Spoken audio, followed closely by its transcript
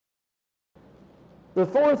The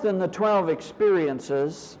fourth in the 12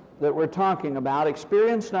 experiences that we're talking about,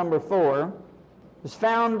 experience number 4, is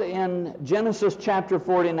found in Genesis chapter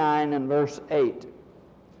 49 and verse 8.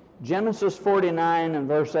 Genesis 49 and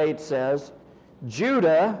verse 8 says,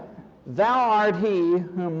 Judah, thou art he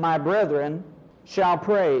whom my brethren shall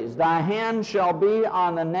praise. Thy hand shall be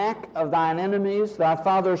on the neck of thine enemies. Thy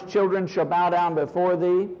father's children shall bow down before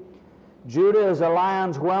thee. Judah is a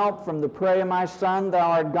lion's whelp from the prey of my son.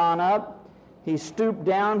 Thou art gone up. He stooped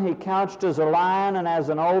down. He couched as a lion and as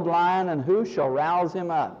an old lion, and who shall rouse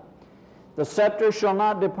him up? The scepter shall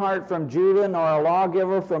not depart from Judah, nor a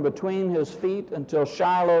lawgiver from between his feet, until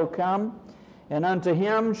Shiloh come, and unto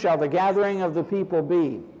him shall the gathering of the people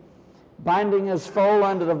be. Binding his foal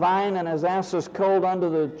unto the vine, and his ass's colt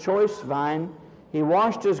unto the choice vine, he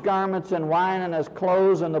washed his garments in wine, and his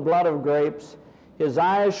clothes in the blood of grapes. His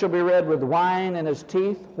eyes shall be red with wine, and his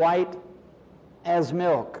teeth white as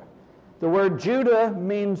milk. The word Judah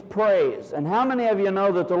means praise. And how many of you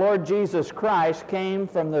know that the Lord Jesus Christ came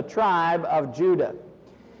from the tribe of Judah?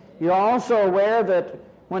 You're also aware that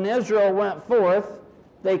when Israel went forth,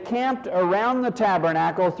 they camped around the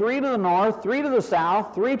tabernacle, 3 to the north, 3 to the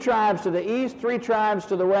south, 3 tribes to the east, 3 tribes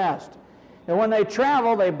to the west. And when they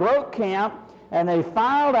traveled, they broke camp, and they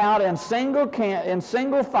filed out in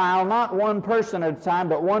single file, not one person at a time,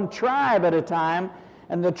 but one tribe at a time.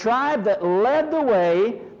 And the tribe that led the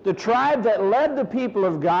way, the tribe that led the people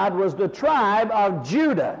of God, was the tribe of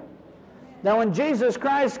Judah. Now, when Jesus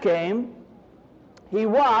Christ came, he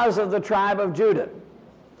was of the tribe of Judah.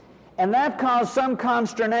 And that caused some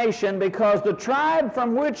consternation, because the tribe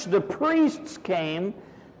from which the priests came,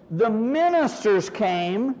 the ministers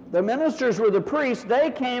came, the ministers were the priests, they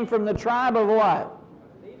came from the tribe of what?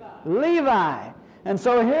 Levi. And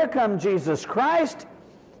so here come Jesus Christ.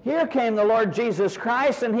 Here came the Lord Jesus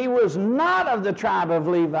Christ, and he was not of the tribe of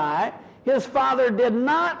Levi. His father did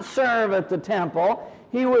not serve at the temple.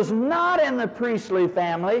 He was not in the priestly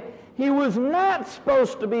family. He was not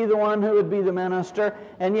supposed to be the one who would be the minister,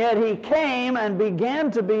 and yet he came and began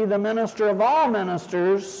to be the minister of all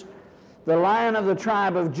ministers, the Lion of the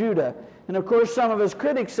tribe of Judah. And of course, some of his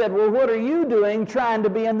critics said, well, what are you doing trying to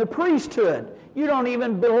be in the priesthood? You don't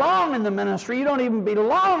even belong in the ministry. You don't even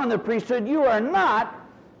belong in the priesthood. You are not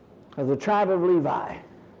of the tribe of Levi.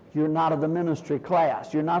 You're not of the ministry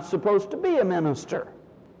class. You're not supposed to be a minister.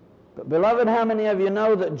 But beloved, how many of you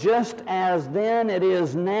know that just as then it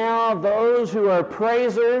is now, those who are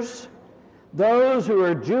praisers, those who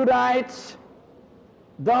are Judites,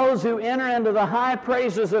 those who enter into the high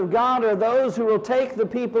praises of God are those who will take the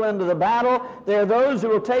people into the battle. They are those who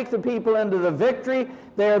will take the people into the victory.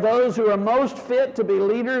 They are those who are most fit to be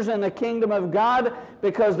leaders in the kingdom of God,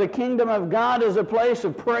 because the kingdom of God is a place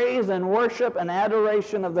of praise and worship and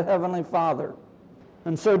adoration of the Heavenly Father.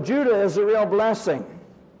 And so Judah is a real blessing.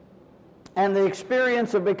 And the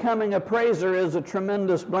experience of becoming a praiser is a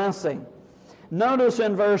tremendous blessing. Notice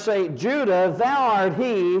in verse 8, Judah, thou art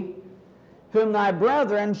he whom thy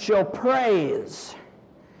brethren shall praise.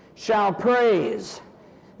 Shall praise.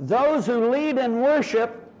 Those who lead in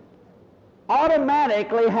worship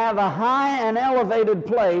automatically have a high and elevated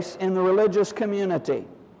place in the religious community.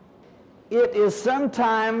 It is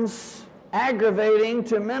sometimes aggravating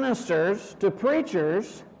to ministers, to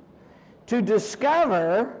preachers, to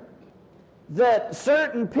discover that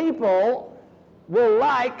certain people will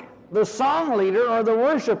like the song leader or the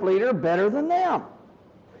worship leader better than them.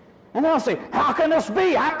 And they'll say, how can this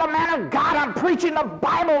be? I'm the man of God. I'm preaching the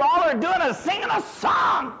Bible. All they're doing is singing a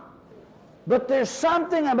song. But there's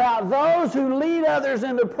something about those who lead others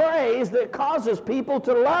into praise that causes people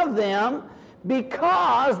to love them,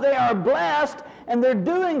 because they are blessed and they're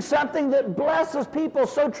doing something that blesses people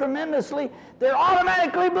so tremendously, they're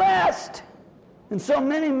automatically blessed. And so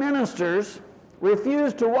many ministers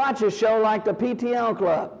refuse to watch a show like the PTL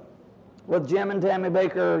Club with Jim and Tammy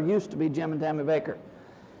Baker, or used to be Jim and Tammy Baker.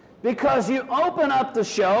 Because you open up the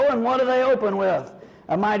show, and what do they open with?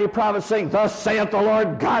 A mighty prophet saying, thus saith the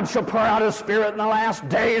Lord, God shall pour out his Spirit in the last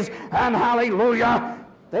days, and hallelujah.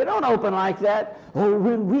 They don't open like that. Oh,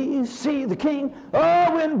 when we see the King,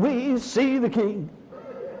 oh, when we see the King.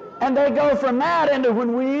 And they go from that into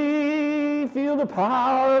when we feel the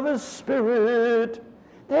power of his Spirit.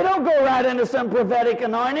 They don't go right into some prophetic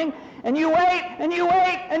anointing. And you wait, and you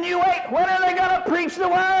wait, and you wait. When are they going to preach the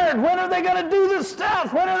word? When are they going to do the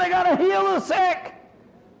stuff? When are they going to heal the sick?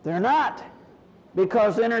 They're not.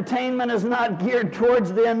 Because entertainment is not geared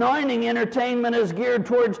towards the anointing. Entertainment is geared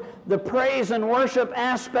towards the praise and worship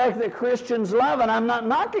aspect that Christians love. And I'm not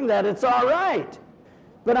knocking that. It's all right.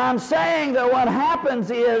 But I'm saying that what happens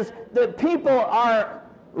is that people are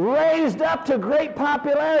raised up to great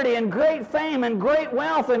popularity and great fame and great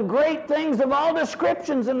wealth and great things of all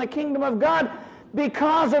descriptions in the kingdom of God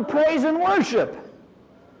because of praise and worship.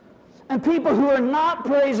 And people who are not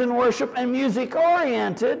praise and worship and music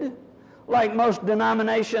oriented, like most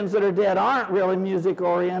denominations that are dead aren't really music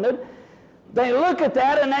oriented, they look at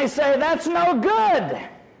that and they say, that's no good.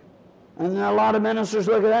 And then a lot of ministers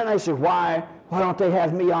look at that and they say, why don't they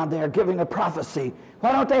have me on there giving a prophecy?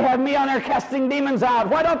 Why don't they have me on there casting demons out?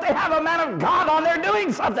 Why don't they have a man of God on there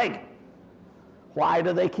doing something? Why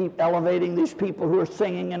do they keep elevating these people who are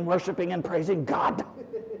singing and worshiping and praising God?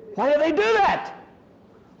 Why do they do that?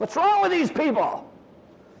 What's wrong with these people?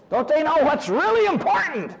 Don't they know what's really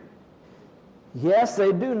important? Yes,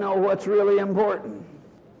 they do know what's really important,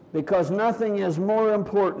 because nothing is more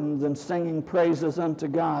important than singing praises unto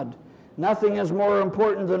God. Nothing is more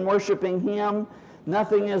important than worshiping Him.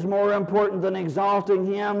 Nothing is more important than exalting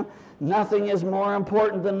Him. Nothing is more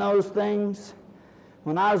important than those things.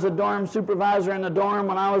 When I was a dorm supervisor in a dorm,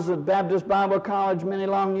 when I was at Baptist Bible College many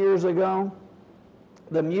long years ago,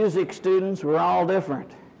 the music students were all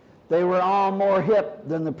different. They were all more hip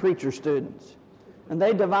than the preacher students. And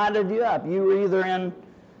they divided you up. You were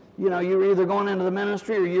either going into the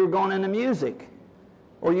ministry, or you were going into music,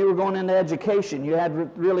 or you were going into education. You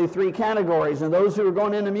had really three categories. And those who were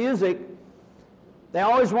going into music, they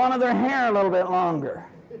always wanted their hair a little bit longer.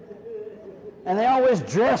 And they always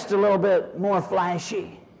dressed a little bit more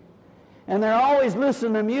flashy. And they're always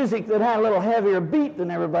listening to music that had a little heavier beat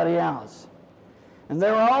than everybody else. And they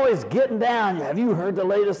were always getting down. Have you heard the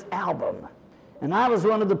latest album? And I was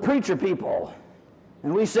one of the preacher people.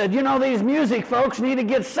 And we said, these music folks need to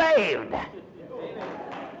get saved.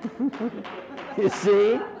 You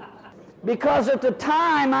see? Because at the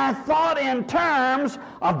time I thought in terms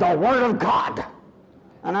of the Word of God.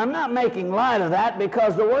 And I'm not making light of that,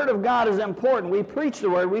 because the Word of God is important. We preach the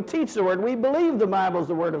Word, we teach the Word, we believe the Bible is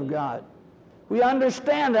the Word of God. We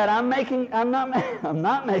understand that. I'm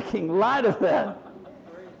not making light of that.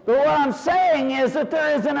 But what I'm saying is that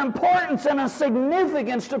there is an importance and a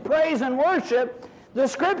significance to praise and worship. The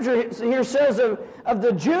Scripture here says of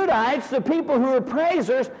the Judites, the people who are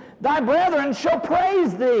praisers, thy brethren shall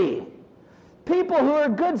praise thee. People who are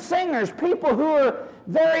good singers, people who are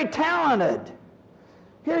very talented.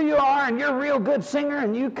 Here you are, and you're a real good singer,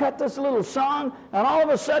 and you cut this little song, and all of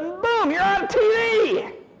a sudden, boom, you're on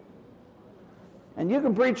TV. And you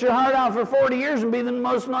can preach your heart out for 40 years and be the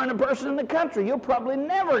most anointed person in the country. You'll probably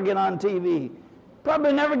never get on TV.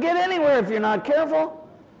 Probably never get anywhere if you're not careful.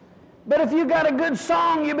 But if you got a good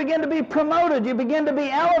song, you begin to be promoted, you begin to be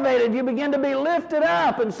elevated, you begin to be lifted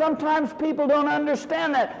up. And sometimes people don't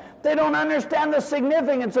understand that. They don't understand the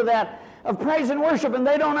significance of that, of praise and worship, and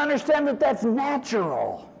they don't understand that that's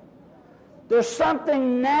natural. There's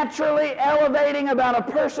something naturally elevating about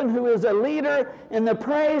a person who is a leader in the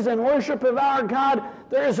praise and worship of our God.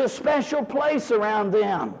 There is a special place around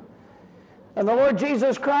them. And the Lord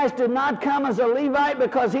Jesus Christ did not come as a Levite,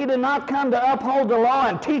 because He did not come to uphold the law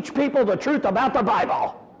and teach people the truth about the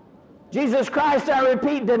Bible. Jesus Christ, I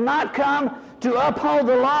repeat, did not come to uphold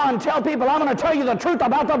the law and tell people, I'm going to tell you the truth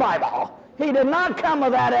about the Bible. He did not come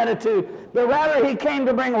with that attitude, but rather He came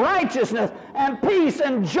to bring righteousness and peace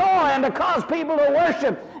and joy, and to cause people to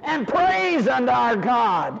worship and praise unto our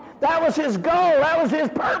God. That was His goal. That was His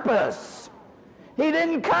purpose. He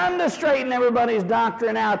didn't come to straighten everybody's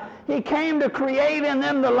doctrine out. He came to create in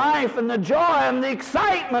them the life and the joy and the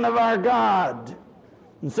excitement of our God.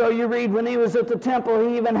 And so you read, when He was at the temple,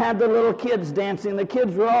 He even had the little kids dancing. The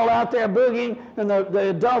kids were all out there boogieing, and the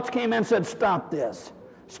adults came in and said, stop this.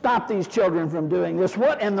 Stop these children from doing this.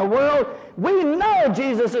 What in the world? We know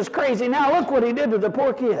Jesus is crazy. Now look what He did to the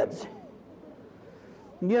poor kids.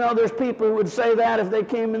 There's people who would say that if they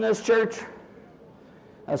came in this church,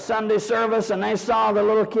 a Sunday service, and they saw the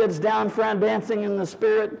little kids down front dancing in the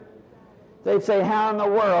Spirit, they'd say, how in the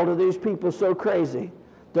world are these people so crazy?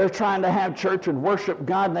 They're trying to have church and worship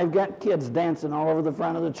God, and they've got kids dancing all over the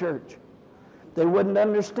front of the church. They wouldn't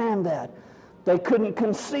understand that. They couldn't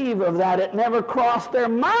conceive of that. It never crossed their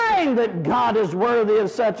mind that God is worthy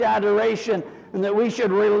of such adoration, and that we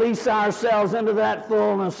should release ourselves into that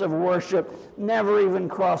fullness of worship. Never even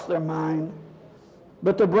crossed their mind.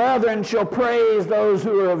 But the brethren shall praise those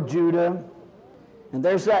who are of Judah. And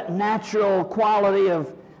there's that natural quality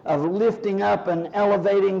of lifting up and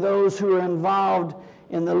elevating those who are involved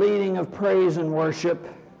in the leading of praise and worship.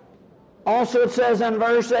 Also it says in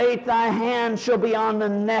verse 8, thy hand shall be on the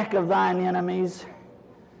neck of thine enemies.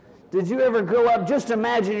 Did you ever go up, just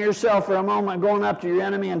imagine yourself for a moment going up to your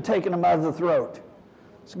enemy and taking them by the throat.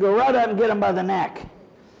 So go right up and get them by the neck.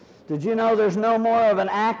 Did you know there's no more of an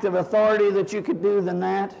act of authority that you could do than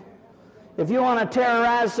that? If you want to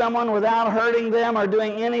terrorize someone without hurting them or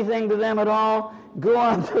doing anything to them at all, go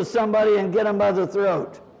on to somebody and get them by the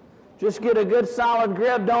throat. Just get a good solid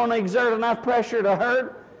grip. Don't exert enough pressure to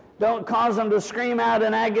hurt. Don't cause them to scream out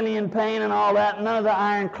in agony and pain and all that. None of the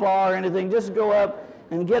iron claw or anything. Just go up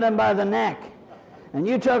and get them by the neck. And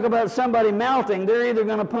you talk about somebody melting, they're either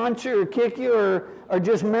going to punch you or kick you or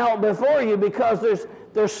just melt before you, because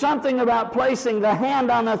there's something about placing the hand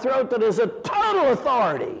on the throat that is a total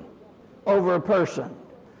authority over a person.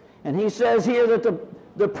 And he says here that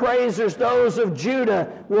the praisers, those of Judah,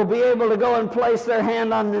 will be able to go and place their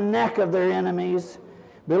hand on the neck of their enemies.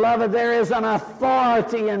 Beloved, there is an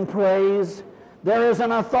authority in praise. There is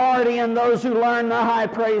an authority in those who learn the high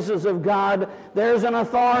praises of God. There's an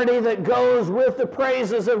authority that goes with the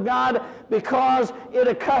praises of God, because it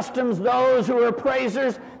accustoms those who are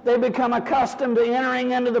praisers. They become accustomed to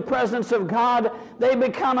entering into the presence of God. They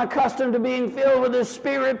become accustomed to being filled with His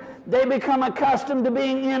Spirit. They become accustomed to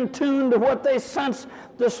being in tune to what they sense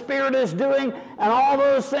the Spirit is doing, and all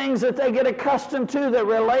those things that they get accustomed to that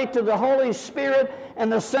relate to the Holy Spirit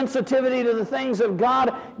and the sensitivity to the things of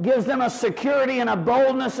God gives them a security and a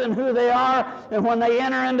boldness in who they are. And when they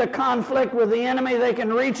enter into conflict with the enemy, they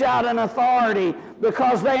can reach out in authority,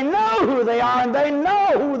 because they know who they are, and they know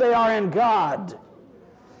who they are in God.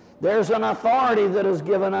 There's an authority that is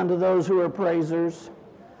given unto those who are praisers.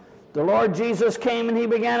 The Lord Jesus came and He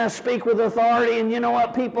began to speak with authority, and you know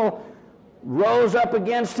what people rose up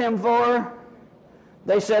against Him for?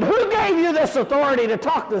 They said, "Who gave you this authority to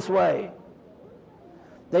talk this way?"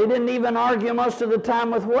 They didn't even argue most of the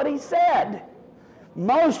time with what He said.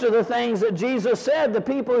 Most of the things that Jesus said, the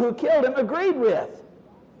people who killed Him agreed with.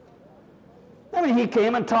 I mean, He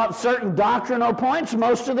came and taught certain doctrinal points.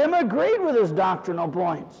 Most of them agreed with His doctrinal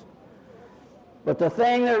points. But the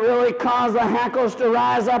thing that really caused the hackles to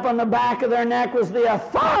rise up on the back of their neck was the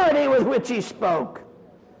authority with which He spoke.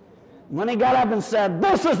 When He got up and said,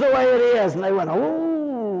 "This is the way it is," and they went,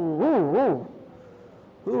 "Ooh, ooh, ooh.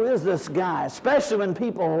 Who is this guy?" Especially when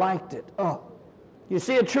people liked it. Oh. You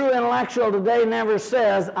see, a true intellectual today never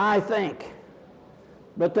says, "I think."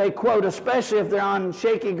 But they quote, especially if they're on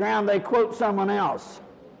shaky ground, they quote someone else.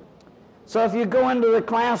 So if you go into the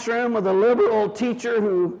classroom with a liberal teacher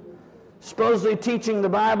who supposedly teaching the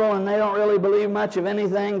Bible and they don't really believe much of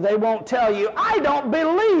anything, they won't tell you, "I don't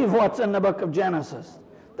believe what's in the book of Genesis."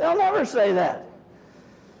 They'll never say that.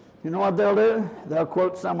 You know what they'll do? They'll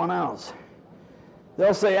quote someone else.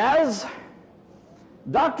 They'll say, as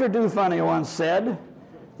Dr. Dufunny once said,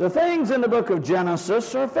 "The things in the book of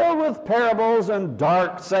Genesis are filled with parables and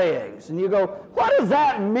dark sayings." And you go, "What does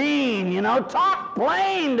that mean? You know, talk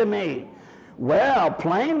plain to me." Well,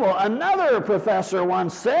 plain? Well, another professor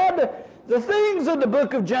once said, "The things in the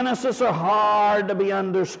book of Genesis are hard to be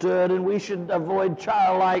understood, and we should avoid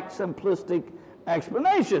childlike, simplistic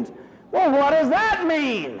explanations." Well, what does that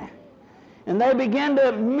mean? And they begin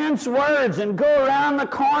to mince words and go around the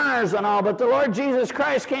corners and all. But the Lord Jesus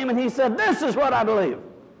Christ came and He said, "This is what I believe."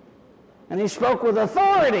 And He spoke with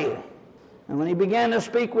authority. And when He began to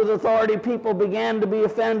speak with authority, people began to be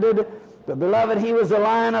offended. But beloved, He was the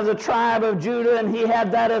Lion of the tribe of Judah, and He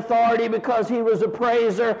had that authority because He was a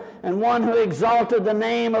praiser and one who exalted the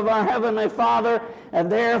name of our Heavenly Father,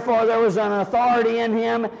 and therefore there was an authority in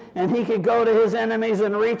Him, and He could go to His enemies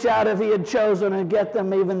and reach out if He had chosen and get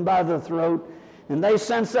them even by the throat. And they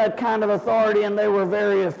sensed that kind of authority, and they were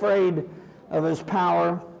very afraid of His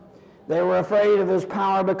power. They were afraid of His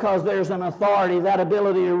power because there's an authority, that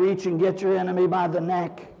ability to reach and get your enemy by the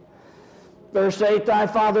neck. Verse 8, "Thy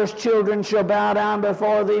father's children shall bow down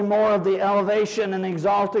before thee," more of the elevation and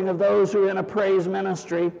exalting of those who are in a praise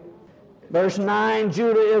ministry. Verse 9,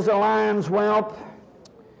 "Judah is a lion's whelp."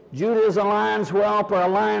 Judah is a lion's whelp, or a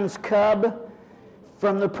lion's cub.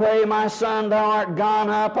 "From the prey, my son, thou art gone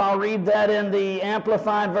up." I'll read that in the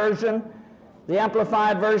Amplified Version. The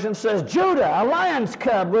Amplified Version says, "Judah, a lion's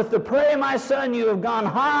cub, with the prey, my son, you have gone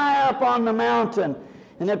high up on the mountain."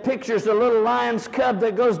 And it pictures a little lion's cub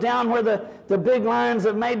that goes down where the big lions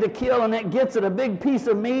have made to kill, and it gets at a big piece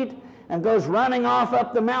of meat and goes running off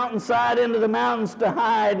up the mountainside into the mountains to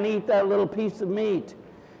hide and eat that little piece of meat.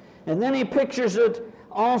 And then he pictures it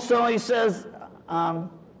also, he says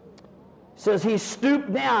he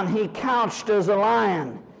stooped down, he couched as a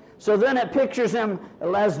lion. So then it pictures him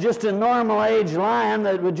as just a normal age lion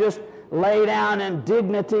that would just lay down in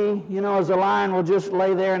dignity, you know, as a lion will just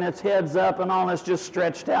lay there and its head's up and all, it's just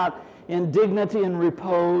stretched out in dignity and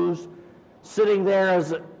repose, sitting there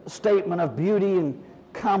as a statement of beauty and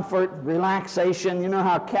comfort, relaxation. You know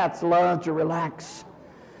how cats love to relax.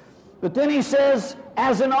 But then he says,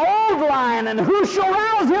 as an old lion, and who shall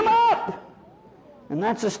rouse him up? And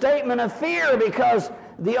that's a statement of fear, because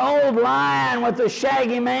the old lion with the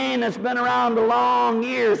shaggy mane that's been around a long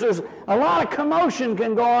years, there's a lot of commotion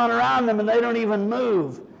can go on around them and they don't even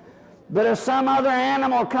move. But if some other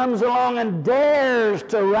animal comes along and dares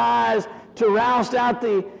to roust out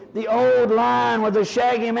the old lion with the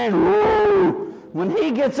shaggy mane, whoo, when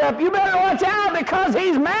he gets up, you better watch out because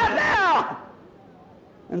he's mad now.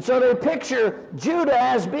 And so they picture Judah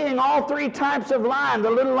as being all three types of lion: the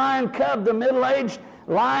little lion cub, the middle-aged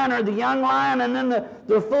lion or the young lion, and then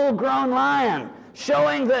the full-grown lion,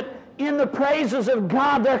 showing that in the praises of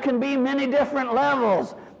God there can be many different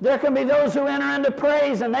levels. There can be those who enter into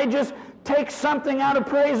praise and they just take something out of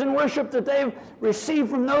praise and worship that they've received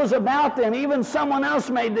from those about them. Even someone else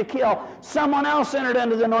made the kill. Someone else entered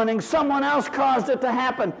into the anointing. Someone else caused it to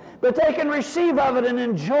happen. But they can receive of it and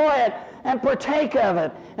enjoy it and partake of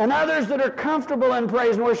it. And others that are comfortable in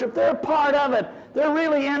praise and worship, they're part of it. They're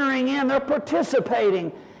really entering in. They're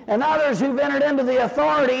participating. And others who've entered into the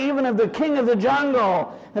authority even of the king of the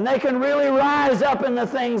jungle, and they can really rise up in the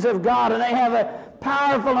things of God, and they have a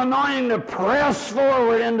powerful anointing to press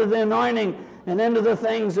forward into the anointing and into the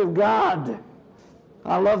things of God.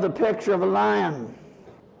 I love the picture of a lion.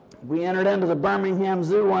 We entered into the Birmingham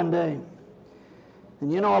Zoo one day.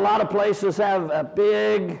 And you know, a lot of places have a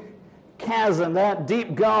big chasm, that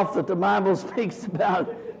deep gulf that the Bible speaks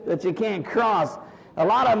about that you can't cross. A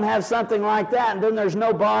lot of them have something like that, and then there's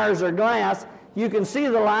no bars or glass. You can see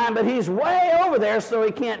the lion, but he's way over there, so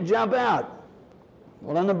he can't jump out.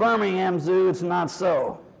 Well, in the Birmingham Zoo, it's not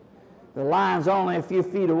so. The lion's only a few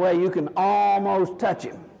feet away. You can almost touch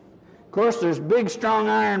him. Of course, there's big, strong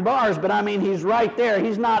iron bars, but I mean, he's right there.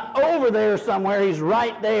 He's not over there somewhere. He's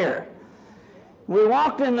right there. We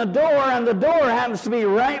walked in the door, and the door happens to be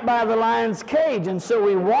right by the lion's cage. And so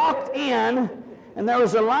we walked in, and there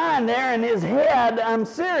was a lion there, and his head, I'm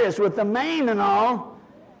serious, with the mane and all,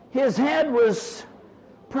 his head was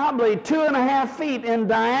probably 2.5 feet in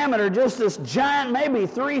diameter, just this giant, maybe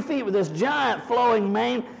 3 feet, with this giant flowing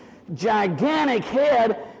mane, gigantic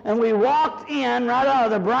head. And we walked in right out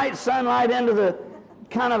of the bright sunlight into the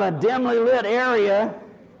kind of a dimly lit area.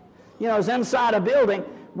 You know, it was inside a building.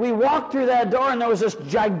 We walked through that door, and there was this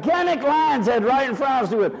gigantic lion's head right in front of us.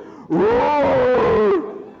 He went,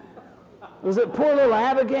 whoa! Was it poor little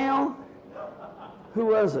Abigail? Who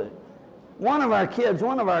was it? One of our kids,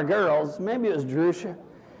 one of our girls, maybe it was Jerusha,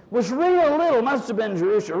 was real little, must have been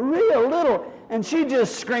Jerusha, real little, and she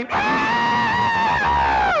just screamed, ah!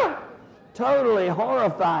 Totally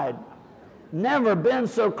horrified. Never been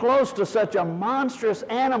so close to such a monstrous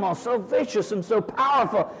animal, so vicious and so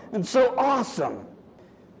powerful and so awesome.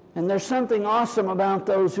 And there's something awesome about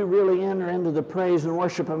those who really enter into the praise and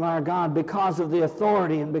worship of our God because of the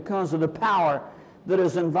authority and because of the power that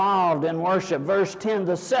is involved in worship. Verse 10,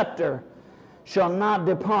 the scepter shall not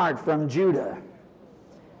depart from Judah,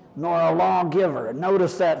 nor a lawgiver.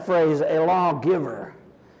 Notice that phrase, a lawgiver.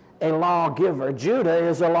 A lawgiver. Judah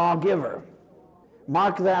is a lawgiver.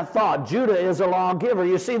 Mark that thought. Judah is a lawgiver.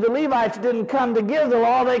 You see, the Levites didn't come to give the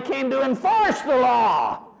law, they came to enforce the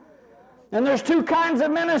law. And there's two kinds of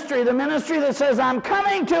ministry. The ministry that says, I'm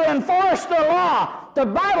coming to enforce the law. The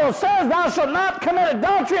Bible says, thou shalt not commit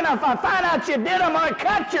adultery, and if I find out you did, I'm going to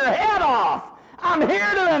cut your head off. I'm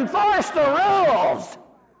here to enforce the rules.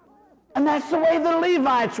 And that's the way the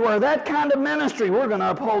Levites were, that kind of ministry. We're going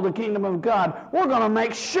to uphold the kingdom of God. We're going to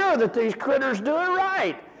make sure that these critters do it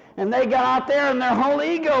right. And they got out there, and their whole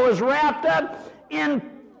ego was wrapped up in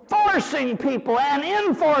forcing people and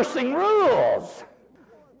enforcing rules.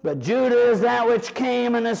 But Judah is that which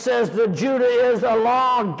came, and it says that Judah is a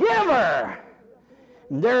lawgiver.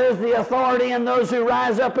 There is the authority in those who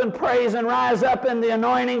rise up in praise and rise up in the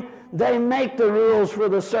anointing. They make the rules for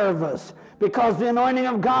the service because the anointing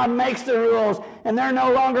of God makes the rules, and they're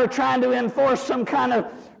no longer trying to enforce some kind of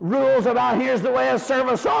rules about here's the way a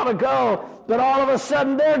service ought to go. But all of a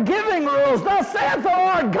sudden they're giving rules. Thus saith the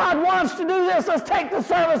Lord, God wants to do this. Let's take the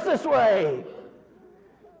service this way.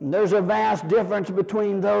 And there's a vast difference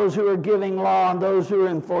between those who are giving law and those who are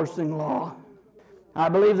enforcing law. I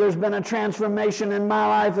believe there's been a transformation in my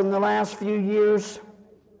life in the last few years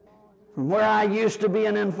from where I used to be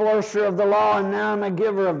an enforcer of the law, and now I'm a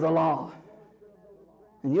giver of the law.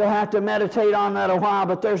 And you'll have to meditate on that a while,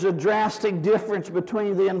 but there's a drastic difference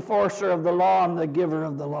between the enforcer of the law and the giver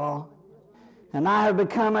of the law. And I have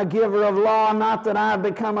become a giver of law, not that I have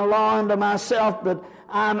become a law unto myself, but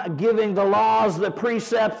I'm giving the laws, the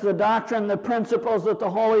precepts, the doctrine, the principles that the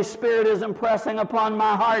Holy Spirit is impressing upon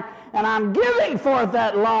my heart, and I'm giving forth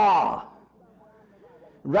that law.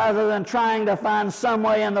 rather than trying to find some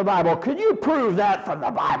way in the Bible. Could you prove that from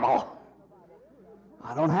the Bible?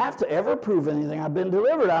 I don't have to ever prove anything. I've been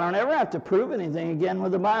delivered. I don't ever have to prove anything again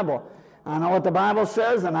with the Bible. I know what the Bible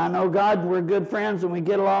says, and I know God, we're good friends, and we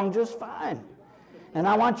get along just fine. And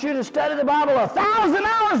I want you to study the Bible 1,000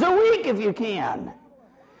 hours a week if you can.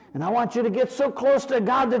 And I want you to get so close to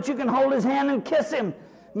God that you can hold His hand and kiss Him.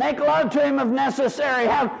 Make love to Him if necessary.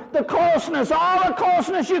 Have the closeness, all the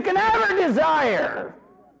closeness you can ever desire.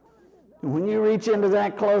 And when you reach into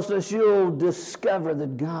that closeness, you'll discover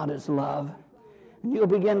that God is love. And you'll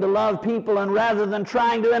begin to love people, and rather than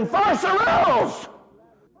trying to enforce the rules,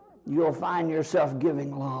 you'll find yourself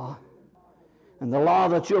giving law. And the law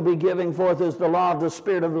that you'll be giving forth is the law of the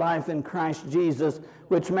Spirit of life in Christ Jesus,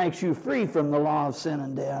 which makes you free from the law of sin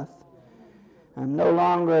and death. I'm no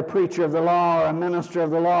longer a preacher of the law or a minister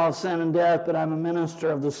of the law of sin and death, but I'm a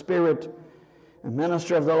minister of the Spirit, a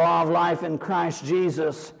minister of the law of life in Christ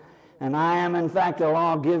Jesus. And I am, in fact, a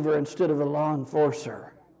lawgiver instead of a law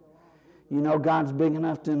enforcer. You know God's big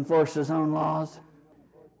enough to enforce His own laws.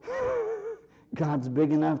 God's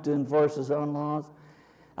big enough to enforce His own laws.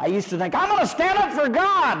 I used to think, I'm going to stand up for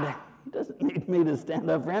God. He doesn't need me to stand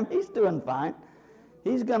up for Him. He's doing fine.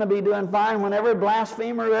 He's going to be doing fine when every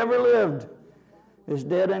blasphemer ever lived is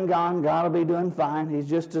dead and gone. God will be doing fine. He's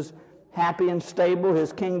just as happy and stable.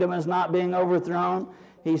 His kingdom is not being overthrown.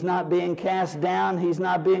 He's not being cast down. He's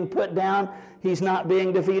not being put down. He's not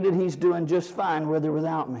being defeated. He's doing just fine with or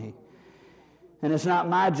without me. And it's not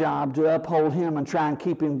my job to uphold Him and try and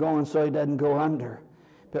keep Him going so He doesn't go under.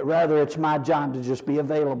 But rather it's my job to just be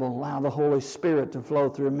available, allow the Holy Spirit to flow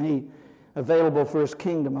through me, available for His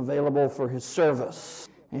kingdom, available for His service.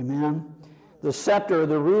 Amen. The scepter,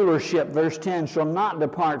 the rulership, verse 10, shall not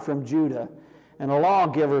depart from Judah, and a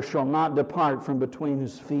lawgiver shall not depart from between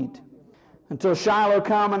his feet, until Shiloh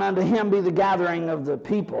come, and unto him be the gathering of the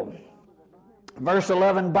people. Verse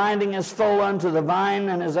 11, binding his foal unto the vine,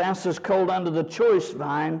 and his ass's colt unto the choice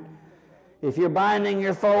vine. If you're binding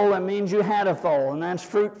your foal, it means you had a foal, and that's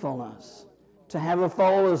fruitfulness. To have a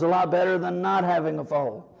foal is a lot better than not having a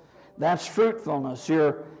foal. That's fruitfulness.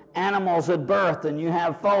 You're animals at birth, and you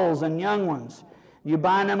have foals and young ones. You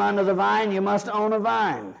bind them under the vine, you must own a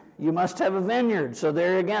vine. You must have a vineyard. So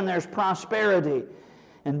there again, there's prosperity.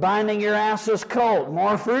 And binding your ass's colt,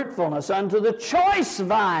 more fruitfulness unto the choice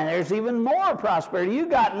vine. There's even more prosperity. You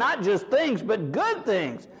got not just things, but good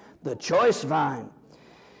things. The choice vine.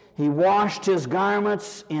 He washed his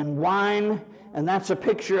garments in wine, and that's a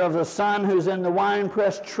picture of the son who's in the wine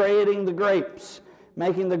press trading the grapes,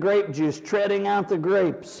 making the grape juice, treading out the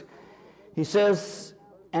grapes. He says,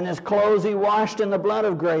 and his clothes he washed in the blood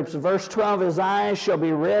of grapes. Verse 12, his eyes shall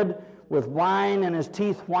be red with wine, and his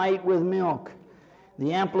teeth white with milk.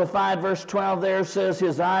 The Amplified verse 12 there says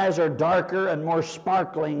his eyes are darker and more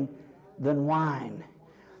sparkling than wine.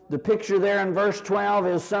 The picture there in verse 12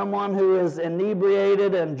 is someone who is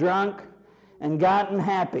inebriated and drunk and gotten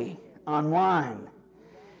happy on wine.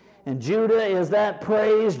 And Judah is that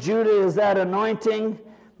praise, Judah is that anointing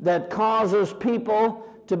that causes people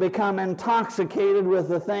to become intoxicated with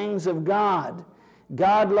the things of God.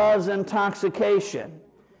 God loves intoxication.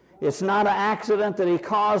 It's not an accident that He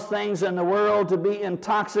caused things in the world to be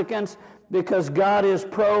intoxicants, because God is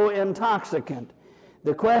pro-intoxicant.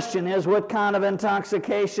 The question is, what kind of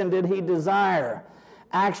intoxication did He desire?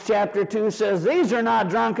 Acts chapter 2 says, these are not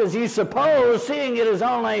drunk as you suppose, seeing it is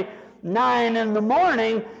only 9 in the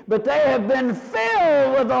morning, but they have been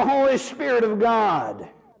filled with the Holy Spirit of God.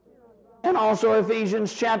 And also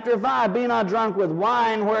Ephesians chapter 5, be not drunk with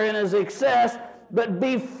wine wherein is excess, but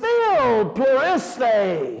be filled,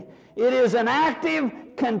 pluriste. It is an active,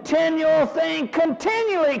 continual thing.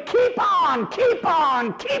 Continually keep on,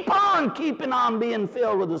 keeping on being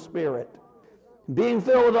filled with the Spirit. Being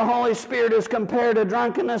filled with the Holy Spirit is compared to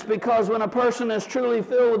drunkenness, because when a person is truly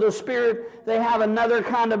filled with the Spirit, they have another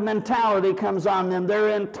kind of mentality comes on them. They're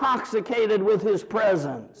intoxicated with His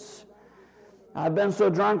presence. I've been so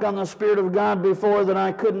drunk on the Spirit of God before that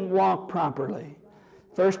I couldn't walk properly.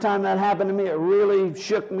 First time that happened to me, it really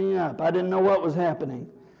shook me up. I didn't know what was happening.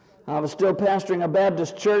 I was still pastoring a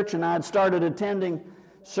Baptist church, and I had started attending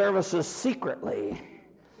services secretly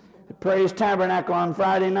at Praise Tabernacle on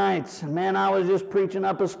Friday nights. And man, I was just preaching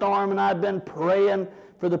up a storm, and I'd been praying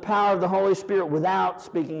for the power of the Holy Spirit without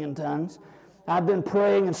speaking in tongues. I'd been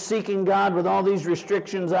praying and seeking God with all these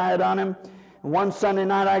restrictions I had on Him. And one Sunday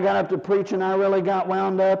night I got up to preach, and I really got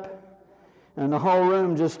wound up. And the whole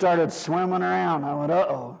room just started swimming around. I went,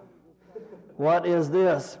 uh-oh, what is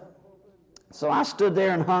this? So I stood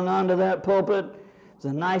there and hung on to that pulpit. It's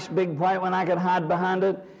a nice big white one. I could hide behind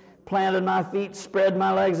it. planted my feet, spread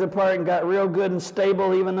my legs apart, and got real good and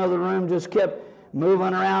stable, even though the room just kept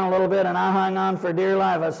moving around a little bit, and I hung on for dear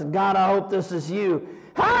life. I said, God, I hope this is you.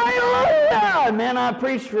 Hallelujah! And man, I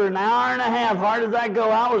preached for an hour and a half. Hard as I go,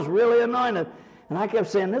 I was really anointed. And I kept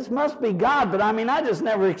saying, this must be God, but I mean, I just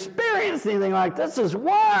never experienced anything like this.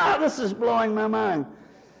 Wow, this is blowing my mind.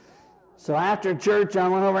 So after church, I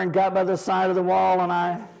went over and got by the side of the wall, and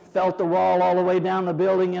I felt the wall all the way down the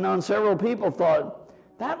building, and several people thought,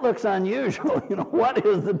 that looks unusual. What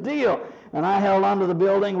is the deal? And I held onto the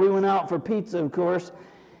building. We went out for pizza, of course,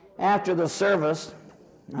 after the service.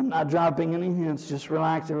 I'm not dropping any hints. Just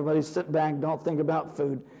relax. Everybody sit back. Don't think about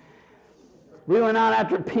food. We went out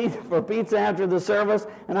for pizza after the service,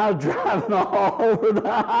 and I was driving all over the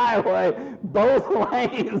highway. Both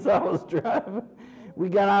lanes I was driving. We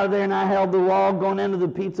got out of there, and I held the wall going into the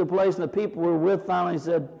pizza place, and the people we were with finally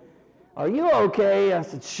said, are you okay? I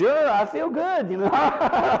said, sure, I feel good.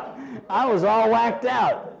 I was all whacked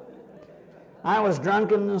out. I was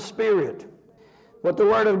drunk in the Spirit. What the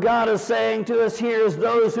Word of God is saying to us here is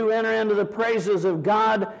those who enter into the praises of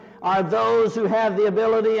God are those who have the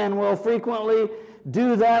ability and will frequently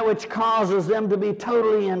do that which causes them to be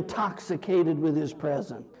totally intoxicated with His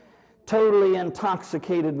presence. Totally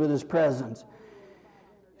intoxicated with His presence.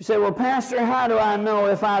 You say, well, Pastor, how do I know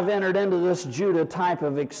if I've entered into this Judah type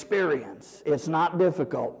of experience? It's not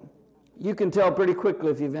difficult. You can tell pretty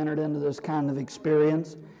quickly if you've entered into this kind of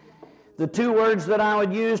experience. The two words that I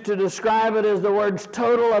would use to describe it is the words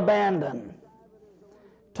total abandon.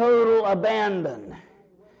 Total abandon.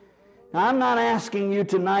 Now, I'm not asking you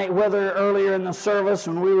tonight whether earlier in the service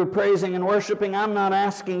when we were praising and worshiping, I'm not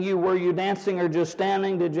asking you, were you dancing or just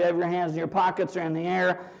standing? Did you have your hands in your pockets or in the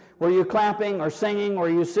air? Were you clapping or singing? Were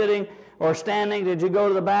you sitting or standing? Did you go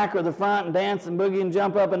to the back or the front and dance and boogie and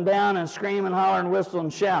jump up and down and scream and holler and whistle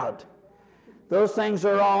and shout? Those things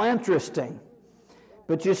are all interesting.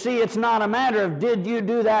 But you see, it's not a matter of did you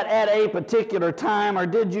do that at a particular time or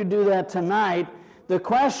did you do that tonight. The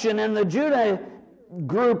question in the Judah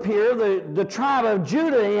group here, the tribe of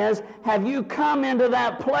Judah is, have you come into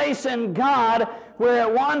that place in God where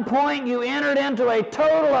at one point you entered into a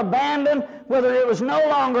total abandon, whether it was no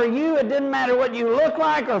longer you, it didn't matter what you looked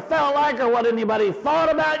like or felt like or what anybody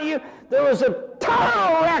thought about you, there was a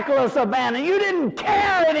total reckless abandon. You didn't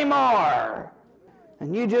care anymore.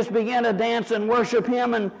 And you just began to dance and worship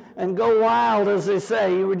Him and go wild, as they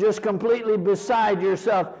say. You were just completely beside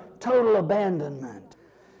yourself. Total abandonment.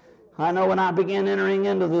 I know when I began entering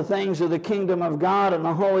into the things of the kingdom of God and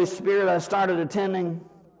the Holy Spirit, I started attending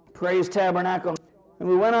Praise Tabernacle. And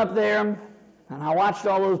we went up there, and I watched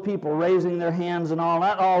all those people raising their hands and all.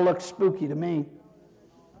 That all looked spooky to me.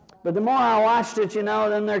 But the more I watched it,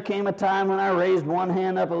 then there came a time when I raised one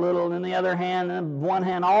hand up a little, and then the other hand, and then one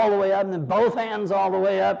hand all the way up, and then both hands all the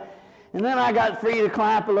way up. And then I got free to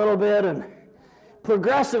clap a little bit, and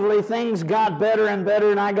progressively things got better and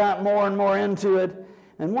better, and I got more and more into it.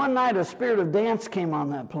 And one night a spirit of dance came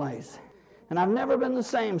on that place. And I've never been the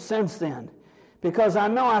same since then. Because I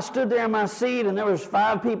know I stood there in my seat and there was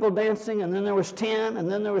 5 people dancing, and then there was 10,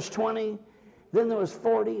 and then there was 20, then there was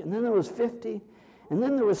 40, and then there was 50, and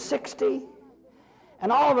then there was 60.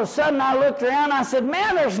 And all of a sudden I looked around and I said,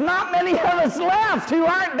 man, there's not many of us left who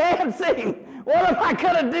aren't dancing. What am I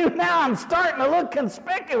going to do now? I'm starting to look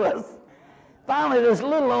conspicuous. Finally, this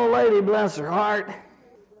little old lady, bless her heart,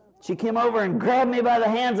 she came over and grabbed me by the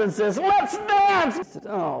hands and says, let's dance. I said,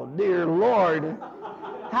 oh, dear Lord.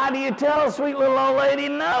 How do you tell a sweet little old lady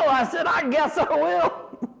no? I said, I guess I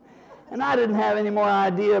will. And I didn't have any more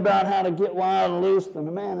idea about how to get wild and loose than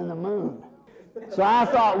the man in the moon. So I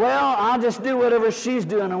thought, well, I'll just do whatever she's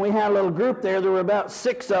doing. And we had a little group there. There were about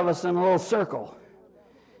 6 of us in a little circle.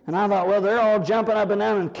 And I thought, well, they're all jumping up and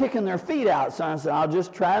down and kicking their feet out. So I said, I'll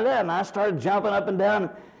just try that. And I started jumping up and down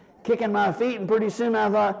and kicking my feet. And pretty soon I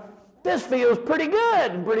thought, this feels pretty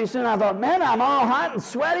good. And pretty soon I thought, man, I'm all hot and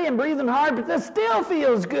sweaty and breathing hard, but this still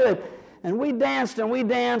feels good. And we danced and we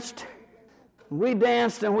danced. And we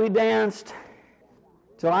danced and we danced.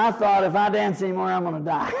 Till I thought, if I dance anymore, I'm going to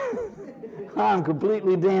die. I'm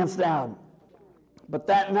completely danced out. But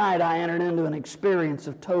that night I entered into an experience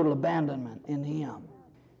of total abandonment in Him.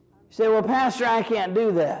 You say, well, Pastor, I can't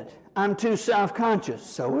do that. I'm too self-conscious.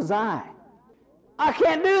 So was I. I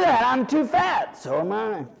can't do that. I'm too fat. So am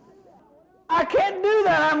I. I can't do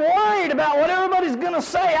that. I'm worried about what everybody's going to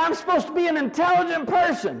say. I'm supposed to be an intelligent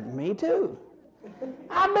person. Me too.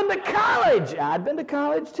 I've been to college. I'd been to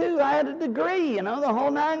college too. I had a degree, the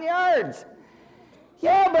whole 9 yards.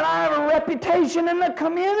 Yeah, but I have a reputation in the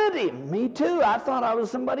community. Me too. I thought I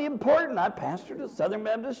was somebody important. I pastored a Southern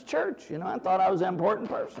Baptist church. I thought I was an important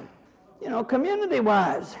person.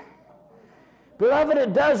 Community-wise. Beloved,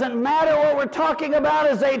 it doesn't matter. What we're talking about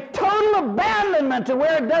is a total abandonment to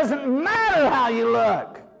where it doesn't matter how you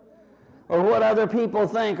look or what other people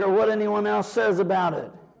think or what anyone else says about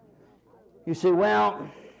it. You say, well,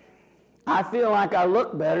 I feel like I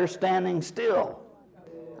look better standing still.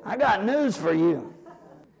 I got news for you.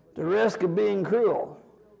 The risk of being cruel.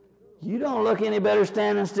 You don't look any better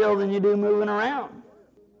standing still than you do moving around.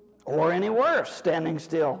 Or any worse standing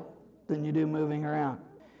still than you do moving around.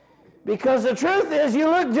 Because the truth is, you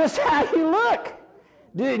look just how you look.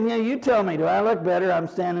 Dude, you tell me, do I look better? I'm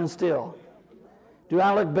standing still. Do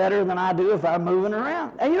I look better than I do if I'm moving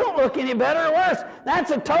around? And you don't look any better or worse. That's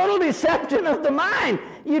a total deception of the mind.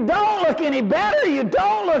 You don't look any better. You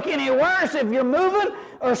don't look any worse if you're moving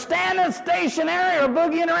or standing stationary or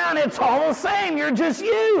boogieing around. It's all the same. You're just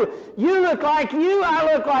you. You look like you.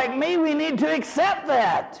 I look like me. We need to accept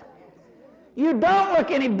that. You don't look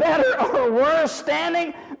any better or worse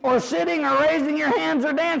standing or sitting or raising your hands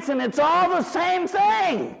or dancing. It's all the same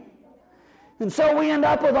thing. And so we end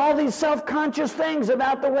up with all these self-conscious things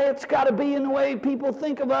about the way it's got to be and the way people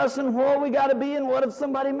think of us and what we got to be and what if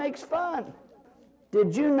somebody makes fun.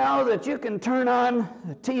 Did you know that you can turn on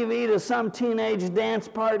the TV to some teenage dance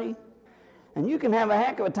party and you can have a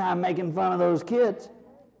heck of a time making fun of those kids?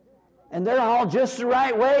 And they're all just the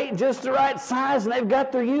right weight, just the right size, and they've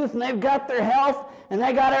got their youth, and they've got their health, and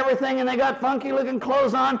they got everything, and they got funky-looking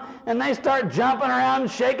clothes on, and they start jumping around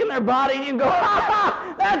and shaking their body, and you go,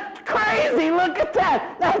 ah, that's crazy, look at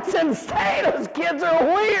that, that's insane, those kids are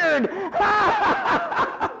weird.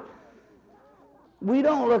 We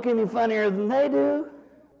don't look any funnier than they do.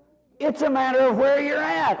 It's a matter of where you're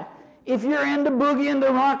at. If you're into boogie,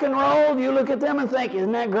 into rock and roll, you look at them and think,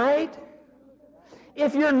 isn't that great?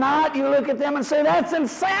 If you're not, you look at them and say, that's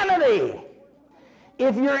insanity.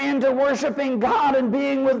 If you're into worshiping God and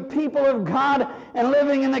being with people of God and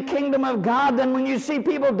living in the kingdom of God, then when you see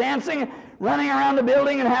people dancing, running around the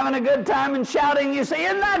building and having a good time and shouting, you say,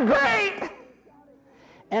 isn't that great?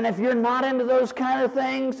 And if you're not into those kind of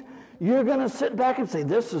things, you're going to sit back and say,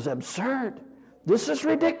 this is absurd. This is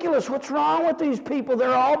ridiculous. What's wrong with these people?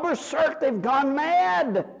 They're all berserk. They've gone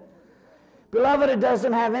mad. Beloved, it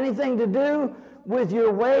doesn't have anything to do with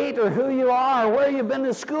your weight or who you are or where you've been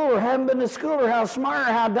to school or haven't been to school or how smart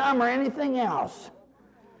or how dumb or anything else.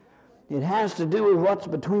 It has to do with what's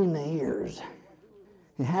between the ears.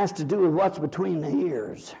 It has to do with what's between the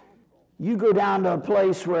ears. You go down to a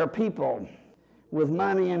place where people with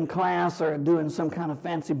money and class are doing some kind of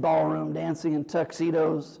fancy ballroom dancing in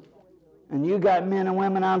tuxedos, and you got men and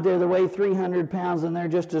women out there that weigh 300 pounds and they're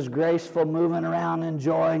just as graceful, moving around,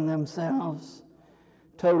 enjoying themselves.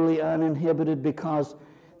 Totally uninhibited because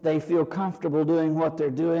they feel comfortable doing what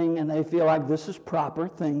they're doing and they feel like this is proper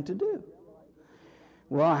thing to do.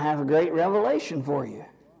 Well, I have a great revelation for you.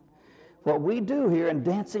 What we do here in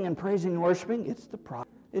dancing and praising and worshiping,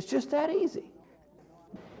 it's just that easy.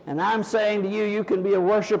 And I'm saying to you, you can be a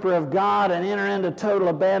worshiper of God and enter into total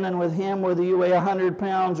abandon with Him, whether you weigh 100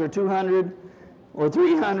 pounds or 200 or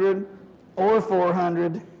 300 or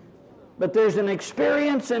 400. But there's an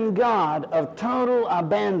experience in God of total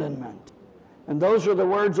abandonment. And those are the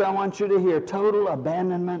words I want you to hear, total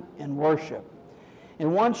abandonment in worship.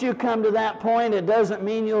 And once you come to that point, it doesn't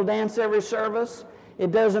mean you'll dance every service.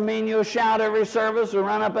 It doesn't mean you'll shout every service or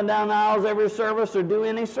run up and down the aisles every service or do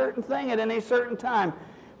any certain thing at any certain time.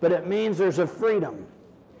 But it means there's a freedom.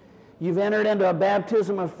 You've entered into a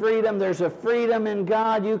baptism of freedom. There's a freedom in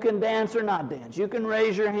God. You can dance or not dance. You can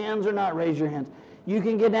raise your hands or not raise your hands. You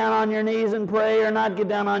can get down on your knees and pray or not get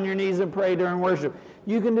down on your knees and pray during worship.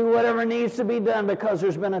 You can do whatever needs to be done because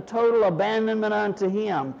there's been a total abandonment unto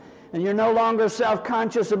Him. And you're no longer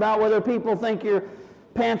self-conscious about whether people think your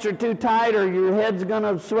pants are too tight or your head's going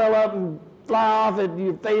to swell up and fly off and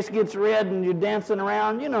your face gets red and you're dancing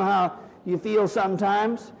around. You know how you feel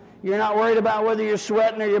sometimes. You're not worried about whether you're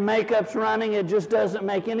sweating or your makeup's running. It just doesn't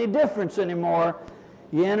make any difference anymore.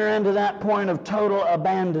 You enter into that point of total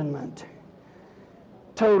abandonment.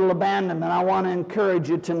 Total abandonment. I want to encourage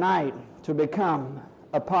you tonight to become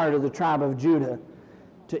a part of the tribe of Judah,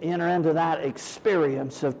 to enter into that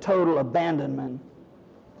experience of total abandonment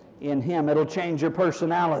in Him. It'll change your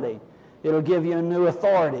personality. It'll give you a new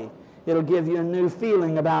authority. It'll give you a new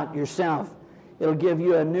feeling about yourself. It'll give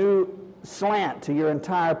you a new slant to your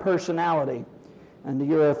entire personality and to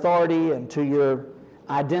your authority and to your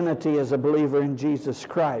identity as a believer in Jesus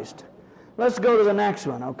Christ. Let's go to the next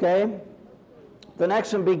one, okay? The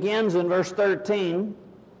next one begins in verse 13.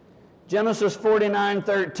 Genesis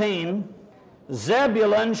 49:13.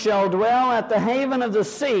 Zebulun shall dwell at the haven of the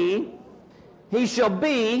sea. He shall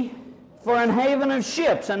be for an haven of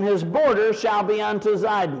ships, and his border shall be unto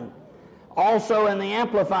Zidon. Also in the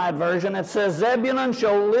Amplified Version, it says, Zebulun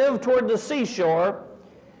shall live toward the seashore,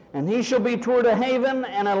 and he shall be toward a haven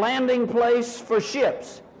and a landing place for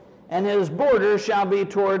ships, and his border shall be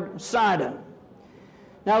toward Sidon.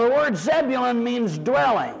 Now the word Zebulun means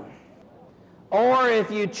dwelling, or if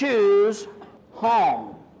you choose,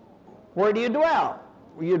 home. Where do you dwell?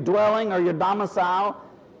 Your dwelling or your domicile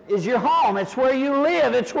is your home. It's where you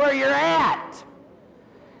live. It's where you're at.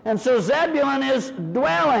 And so Zebulun is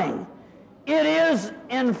dwelling. It is,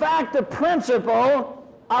 in fact, the principle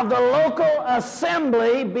of the local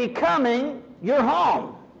assembly becoming your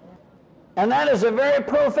home. And that is a very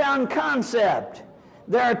profound concept.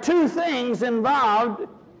 There are two things involved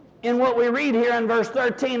in what we read here in verse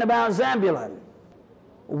 13 about Zebulun.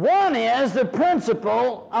 One is the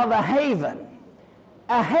principle of a haven.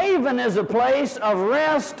 A haven is a place of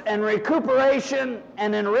rest and recuperation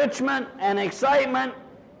and enrichment and excitement,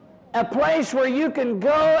 a place where you can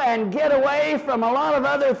go and get away from a lot of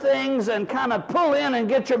other things and kind of pull in and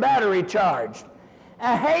get your battery charged.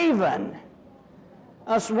 A haven.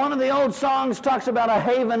 One of the old songs talks about a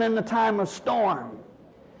haven in the time of storm.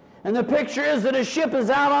 And the picture is that a ship is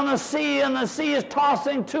out on the sea, and the sea is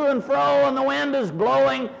tossing to and fro, and the wind is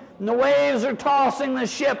blowing, and the waves are tossing the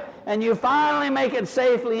ship, and you finally make it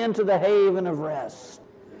safely into the haven of rest.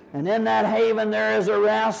 And in that haven there is a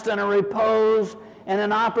rest and a repose and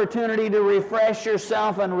an opportunity to refresh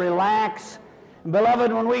yourself and relax.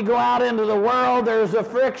 Beloved, when we go out into the world, there's a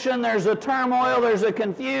friction, there's a turmoil, there's a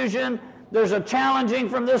confusion, there's a challenging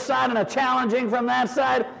from this side and a challenging from that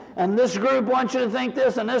side. And this group wants you to think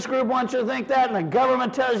this, and this group wants you to think that, and the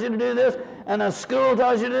government tells you to do this, and the school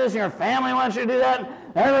tells you to do this, and your family wants you to do that, and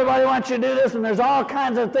everybody wants you to do this, and there's all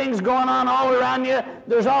kinds of things going on all around you.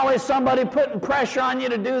 There's always somebody putting pressure on you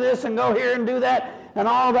to do this and go here and do that, and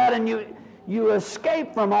all that, and you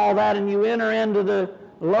escape from all that, and you enter into the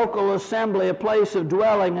local assembly, a place of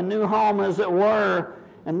dwelling, a new home, as it were,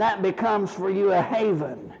 and that becomes for you a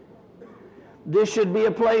haven. This should be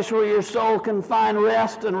a place where your soul can find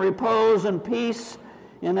rest and repose and peace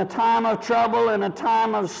in a time of trouble, in a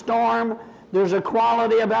time of storm. There's a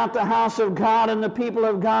quality about the house of God and the people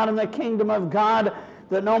of God and the kingdom of God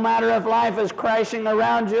that no matter if life is crashing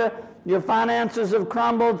around you, your finances have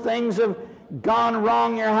crumbled, things have gone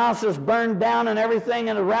wrong, your house is burned down, and everything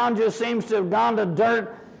around you seems to have gone to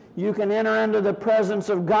dirt, you can enter into the presence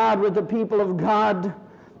of God with the people of God.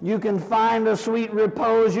 You can find a sweet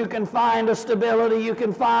repose. You can find a stability. You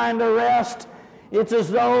can find a rest. It's as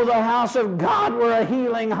though the house of God were a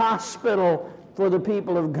healing hospital for the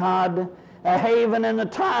people of God, a haven in the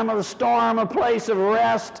time of storm, a place of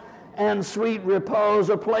rest and sweet repose,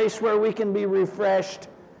 a place where we can be refreshed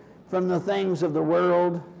from the things of the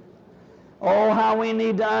world. Oh, how we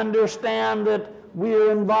need to understand that we are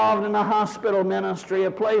involved in a hospital ministry,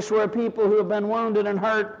 a place where people who have been wounded and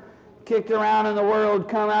hurt, kicked around in the world,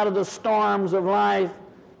 come out of the storms of life,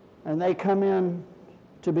 and they come in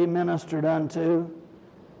to be ministered unto.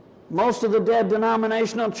 Most of the dead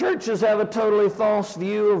denominational churches have a totally false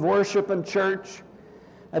view of worship and church,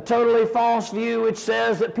 a totally false view which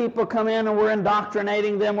says that people come in and we're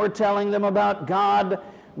indoctrinating them, we're telling them about God,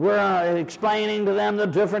 we're explaining to them the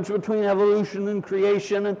difference between evolution and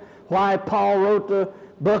creation and why Paul wrote the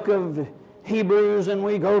book of Hebrews, and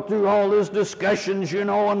we go through all these discussions,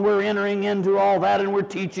 and we're entering into all that, and we're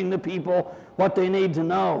teaching the people what they need to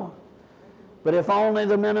know. But if only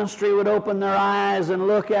the ministry would open their eyes and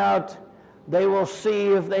look out, they will see,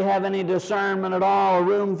 if they have any discernment at all, a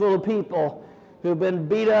room full of people who've been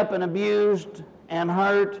beat up and abused and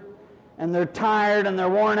hurt, and they're tired and they're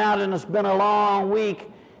worn out, and it's been a long week,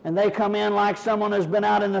 and they come in like someone who's been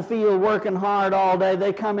out in the field working hard all day.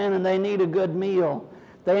 They come in and they need a good meal.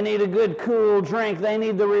 They need a good cool drink. They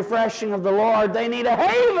need the refreshing of the Lord. They need a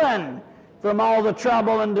haven from all the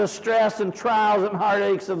trouble and distress and trials and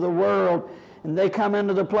heartaches of the world. And they come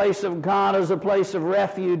into the place of God as a place of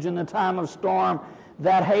refuge in the time of storm.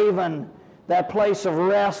 That haven, that place of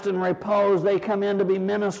rest and repose, they come in to be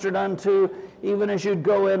ministered unto, even as you'd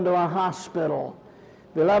go into a hospital.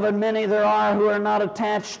 Beloved, many there are who are not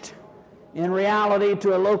attached in reality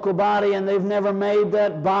to a local body, and they've never made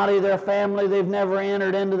that body their family. They've never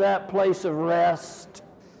entered into that place of rest.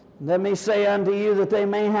 Let me say unto you that they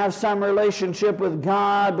may have some relationship with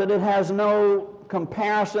God, but it has no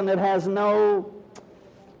comparison. It has no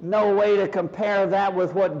way to compare that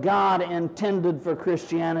with what God intended for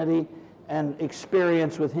Christianity and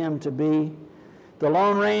experience with Him to be. The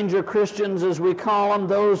Lone Ranger Christians, as we call them,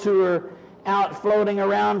 those who are out floating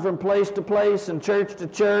around from place to place and church to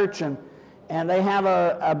church, and they have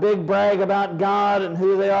a big brag about God and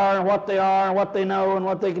who they are and what they know and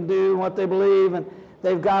what they can do and what they believe, and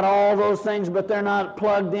They've got all those things, but they're not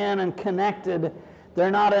plugged in and connected.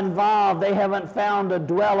 They're not involved. They haven't found a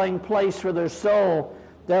dwelling place for their soul.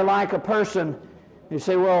 They're like a person. You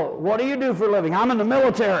say, well, what do you do for a living? I'm in the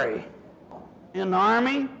military. In the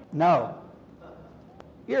Army? No.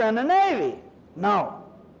 You're in the Navy? No.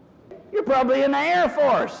 You're probably in the Air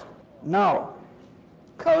Force? No.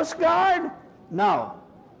 Coast Guard? No.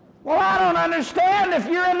 Well, I don't understand. If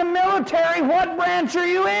you're in the military, what branch are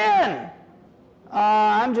you in?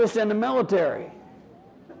 I'm just in the military.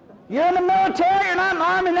 You're in the military? You're not in the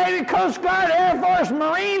Army, Navy, Coast Guard, Air Force,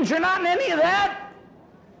 Marines? You're not in any of that?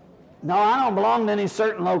 No, I don't belong to any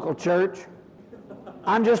certain local church.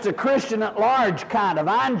 I'm just a Christian at large, kind of.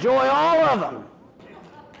 I enjoy all of them.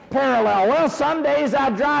 Parallel. Well, some days I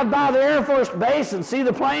drive by the Air Force Base and see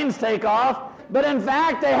the planes take off, but in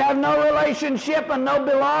fact they have no relationship and no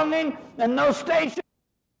belonging and no station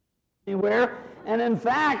anywhere. And in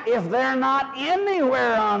fact, if they're not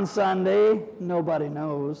anywhere on Sunday, nobody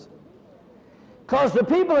knows. Because the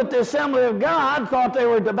people at the Assembly of God thought they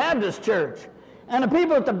were at the Baptist church. And the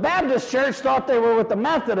people at the Baptist church thought they were with the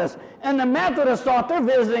Methodists. And the Methodists thought they're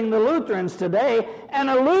visiting the Lutherans today. And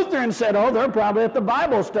the Lutherans said, oh, they're probably at the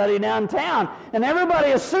Bible study downtown. And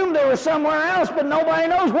everybody assumed they were somewhere else, but nobody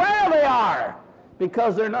knows where they are.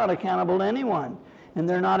 Because they're not accountable to anyone. And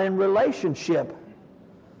they're not in relationship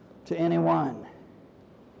to anyone.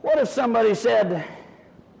 What if somebody said,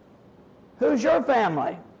 who's your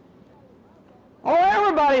family? Oh,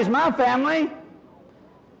 everybody's my family.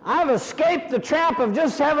 I've escaped the trap of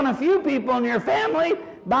just having a few people in your family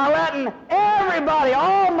by letting everybody,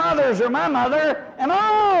 all mothers are my mother, and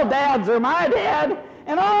all dads are my dad,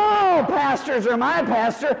 and all pastors are my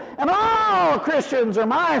pastor, and all Christians are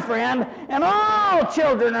my friend, and all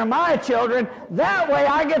children are my children. That way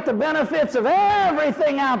I get the benefits of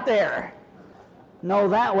everything out there. No,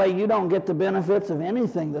 that way you don't get the benefits of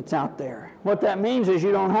anything that's out there. What that means is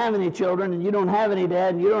you don't have any children, and you don't have any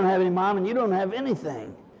dad, and you don't have any mom, and you don't have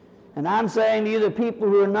anything. And I'm saying to you that people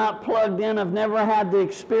who are not plugged in have never had the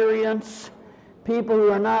experience. People who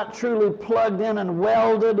are not truly plugged in and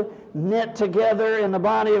welded, knit together in the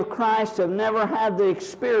body of Christ have never had the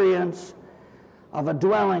experience of a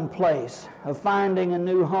dwelling place, of finding a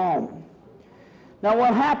new home. Now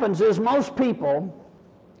what happens is most people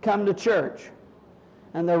come to church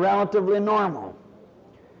and they're relatively normal.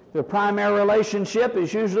 Their primary relationship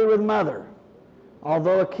is usually with mother.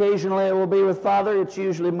 Although occasionally it will be with father, it's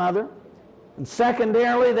usually mother. And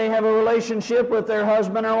secondarily, they have a relationship with their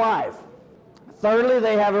husband or wife. Thirdly,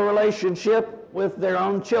 they have a relationship with their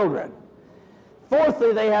own children.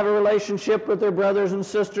 Fourthly, they have a relationship with their brothers and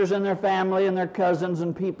sisters and their family and their cousins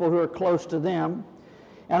and people who are close to them.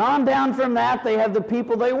 And on down from that, they have the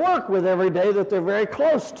people they work with every day that they're very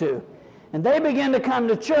close to. And they begin to come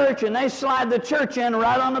to church, and they slide the church in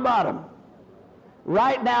right on the bottom.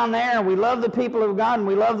 Right down there, and we love the people of God, and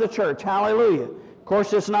we love the church. Hallelujah. Of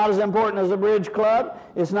course, it's not as important as the Bridge Club.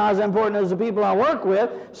 It's not as important as the people I work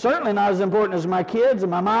with. Certainly not as important as my kids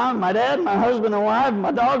and my mom, my dad, my husband and wife,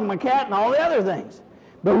 my dog, and my cat, and all the other things.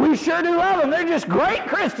 But we sure do love them. They're just great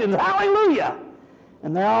Christians. Hallelujah.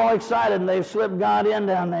 And they're all excited, and they've slipped God in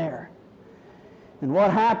down there. And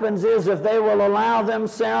what happens is, if they will allow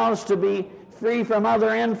themselves to be free from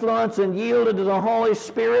other influence and yielded to the Holy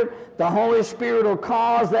Spirit will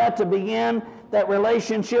cause that to begin, that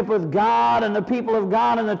relationship with God and the people of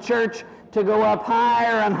God in the church to go up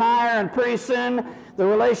higher and higher, and pretty soon the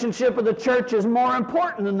relationship with the church is more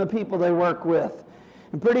important than the people they work with.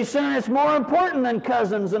 And pretty soon it's more important than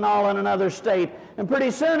cousins and all in another state. And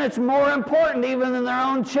pretty soon it's more important even than their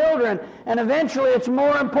own children. And eventually it's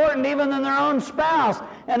more important even than their own spouse.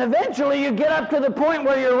 And eventually you get up to the point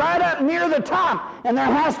where you're right up near the top, and there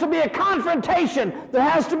has to be a confrontation. There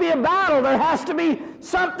has to be a battle. There has to be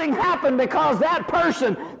something happen, because that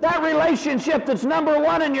person, that relationship that's number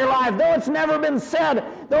one in your life, though it's never been said,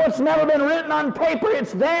 though it's never been written on paper,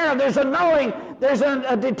 it's there. There's a knowing. There's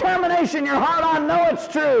a determination in your heart. I know it's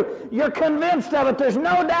true. You're convinced of it. There's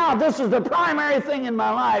no doubt this is the primary thing in my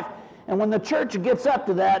life. And when the church gets up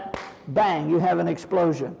to that, bang, you have an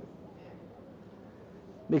explosion.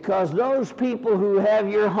 Because those people who have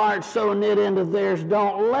your heart so knit into theirs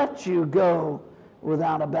don't let you go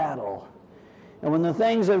without a battle. And when the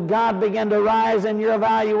things of God begin to rise in your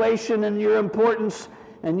evaluation and your importance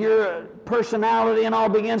and your personality and all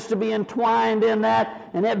begins to be entwined in that,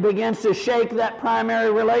 and it begins to shake that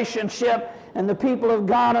primary relationship, and the people of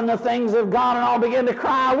God and the things of God and all begin to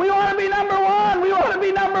cry, we want to be number one, we want to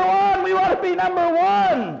be number one, we want to be number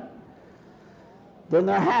one. Then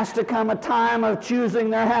there has to come a time of choosing.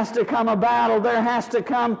 There has to come a battle. There has to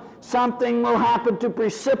come something will happen to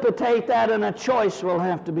precipitate that, and a choice will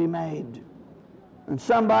have to be made. And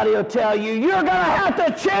somebody will tell you, you're going to have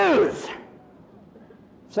to choose.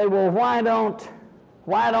 Say, well, why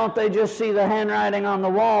don't they just see the handwriting on the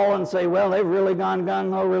wall and say, well, they've really gone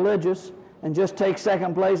gung-ho religious, and just take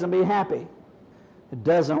second place and be happy? It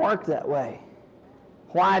doesn't work that way.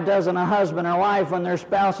 Why doesn't a husband or wife, when their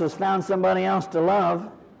spouse has found somebody else to love,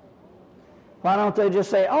 why don't they just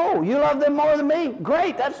say, oh, you love them more than me?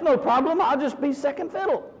 Great, that's no problem. I'll just be second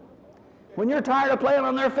fiddle. When you're tired of playing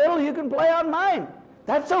on their fiddle, you can play on mine.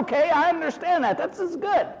 That's okay. I understand that. That's as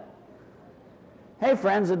good. Hey,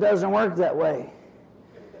 friends, it doesn't work that way.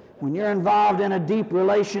 When you're involved in a deep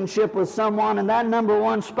relationship with someone, and that number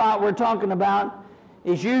one spot we're talking about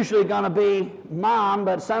is usually going to be mom,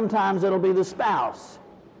 but sometimes it'll be the spouse.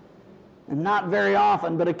 And not very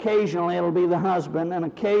often, but occasionally it'll be the husband, and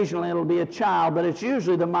occasionally it'll be a child, but it's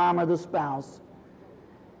usually the mom or the spouse.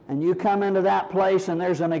 And you come into that place and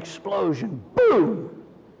there's an explosion. Boom!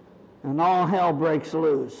 And all hell breaks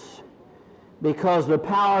loose. Because the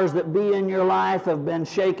powers that be in your life have been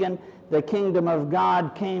shaken. The kingdom of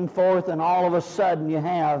God came forth, and all of a sudden you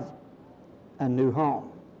have a new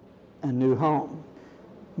home. A new home.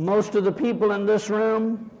 Most of the people in this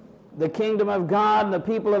room, the kingdom of God and the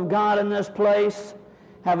people of God in this place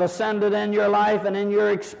have ascended in your life and in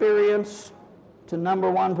your experience to number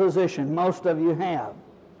one position. Most of you have.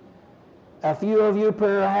 A few of you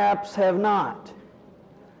perhaps have not.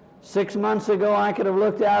 6 months ago I could have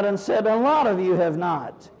looked out and said a lot of you have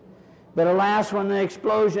not. But alas, when the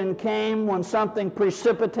explosion came, when something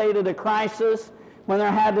precipitated a crisis, when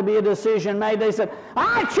there had to be a decision made, they said,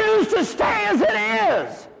 I choose to stay as it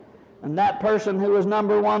is. And that person who was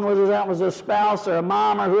number one, whether that was a spouse or a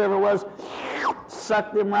mom or whoever it was,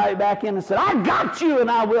 sucked them right back in and said, I got you and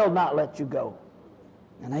I will not let you go.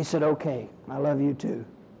 And they said, okay, I love you too.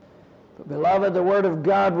 But beloved, the Word of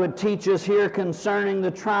God would teach us here concerning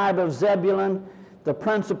the tribe of Zebulun, the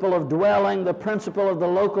principle of dwelling, the principle of the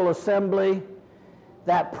local assembly,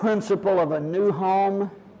 that principle of a new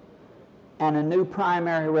home and a new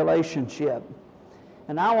primary relationship.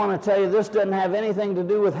 And I want to tell you, this doesn't have anything to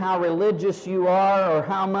do with how religious you are or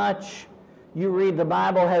how much you read the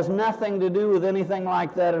Bible. It has nothing to do with anything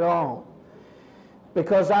like that at all.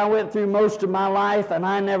 Because I went through most of my life and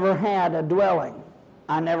I never had a dwelling.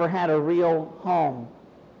 I never had a real home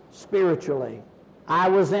spiritually. I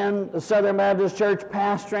was in the Southern Baptist Church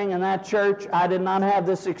pastoring in that church. I did not have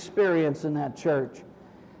this experience in that church.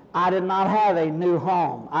 I did not have a new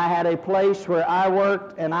home. I had a place where I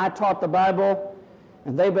worked and I taught the Bible,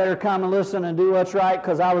 and they better come and listen and do what's right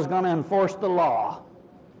because I was going to enforce the law.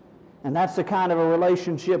 And that's the kind of a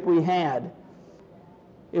relationship we had.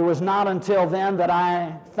 It was not until then that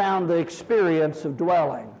I found the experience of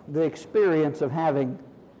dwelling, the experience of having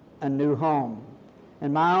a new home.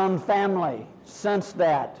 And my own family sensed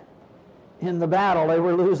that. In the battle, they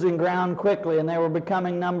were losing ground quickly, and they were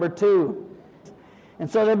becoming number two. And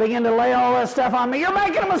so they began to lay all that stuff on me. You're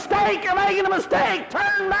making a mistake! You're making a mistake!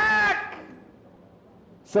 Turn back!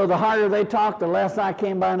 So the harder they talked, the less I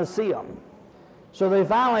came by to see them. So they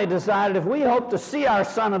finally decided if we hope to see our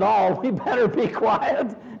son at all, we better be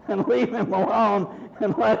quiet and leave him alone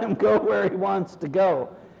and let him go where he wants to go.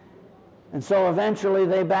 And so eventually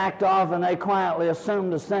they backed off and they quietly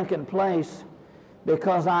assumed the second place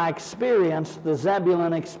because I experienced the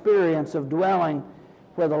Zebulun experience of dwelling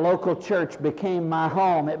where the local church became my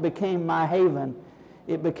home. It became my haven.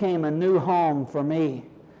 It became a new home for me.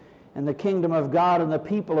 And the kingdom of God and the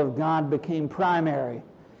people of God became primary.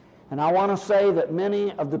 And I want to say that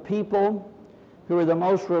many of the people who are the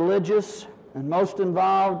most religious and most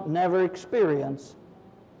involved never experience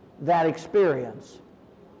that experience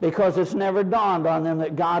because it's never dawned on them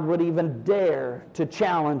that God would even dare to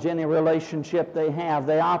challenge any relationship they have.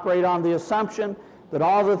 They operate on the assumption that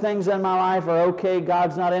all the things in my life are okay.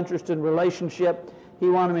 God's not interested in relationship. He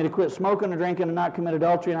wanted me to quit smoking or drinking and not commit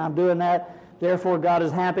adultery, and I'm doing that. Therefore, God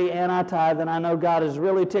is happy, and I tithe, and I know God is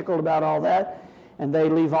really tickled about all that. And they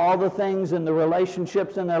leave all the things in the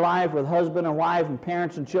relationships in their life with husband and wife and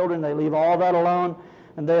parents and children. They leave all that alone,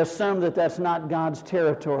 and they assume that that's not God's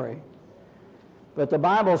territory. But the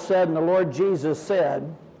Bible said, and the Lord Jesus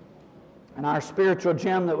said, and our spiritual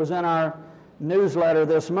gem that was in our newsletter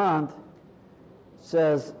this month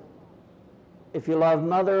says, if you love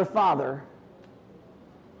mother or father,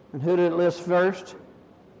 and who did it list first?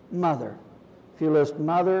 Mother. If you love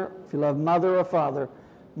mother or father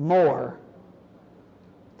more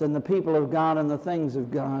than the people of God and the things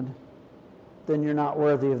of God, then you're not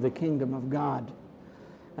worthy of the kingdom of God.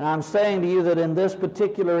 And I'm saying to you that in this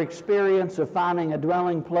particular experience of finding a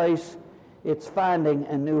dwelling place It's finding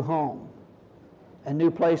a new home, a new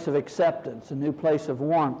place of acceptance, a new place of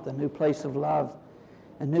warmth, a new place of love,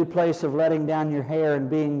 a new place of letting down your hair and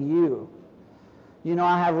being you. You know,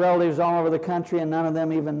 I have relatives all over the country and none of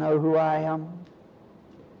them even know who I am.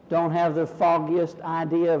 Don't have the foggiest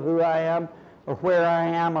idea of who I am or where I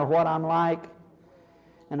am or what I'm like.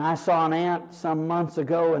 And I saw an aunt some months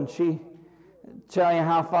ago, and she, tell you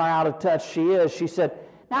how far out of touch she is, she said,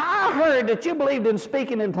 "Now I heard that you believed in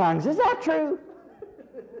speaking in tongues. Is that true?"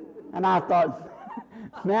 And I thought,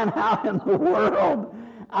 man, how in the world?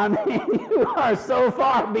 I mean, you are so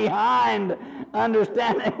far behind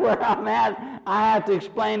understanding where I'm at. I have to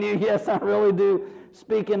explain to you, yes, I really do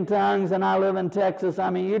speak in tongues, and I live in Texas. I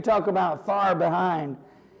mean, you talk about far behind.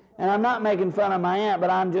 And I'm not making fun of my aunt, but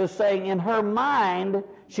I'm just saying in her mind,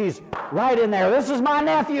 she's right in there. This is my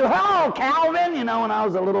nephew. Hello, Calvin. You know, when I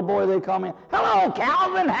was a little boy, they called me, "Hello,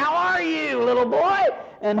 Calvin. How are you, little boy?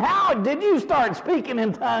 And how did you start speaking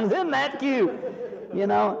in tongues? Isn't that cute?" You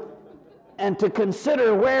know, and to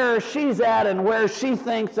consider where she's at and where she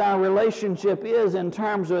thinks our relationship is in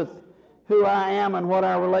terms of who I am and what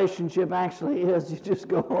our relationship actually is, you just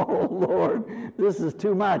go, "Oh, Lord, this is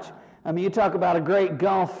too much." I mean, you talk about a great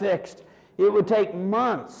gulf fixed. It would take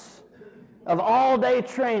months of all-day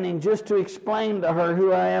training just to explain to her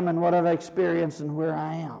who I am and what I've experienced and where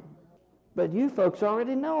I am. But you folks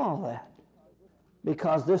already know all that,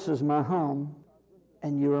 because this is my home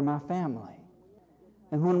and you are my family.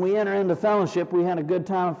 And when we enter into fellowship, we had a good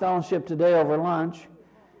time of fellowship today over lunch.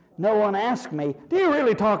 No one asked me, "Do you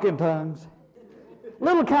really talk in tongues?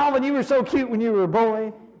 Little Calvin, you were so cute when you were a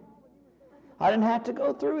boy." I didn't have to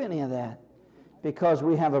go through any of that, because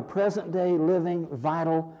we have a present-day, living,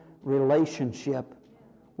 vital relationship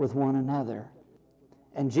with one another.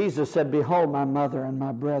 And Jesus said, "Behold my mother and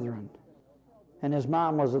my brethren." And his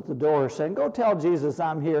mom was at the door saying, "Go tell Jesus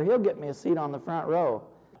I'm here. He'll get me a seat on the front row."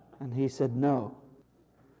 And he said, "No,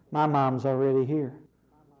 my mom's already here.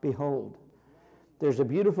 Behold." There's a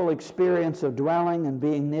beautiful experience of dwelling and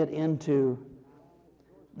being knit into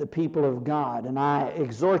the people of God. And I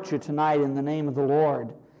exhort you tonight in the name of the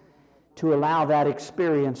Lord to allow that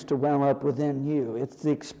experience to well up within you. It's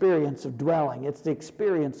the experience of dwelling. It's the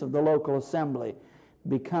experience of the local assembly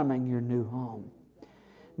becoming your new home.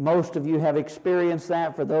 Most of you have experienced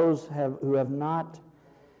that. For those who have not,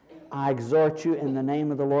 I exhort you in the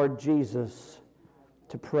name of the Lord Jesus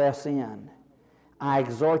to press in. I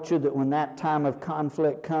exhort you that when that time of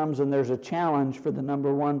conflict comes and there's a challenge for the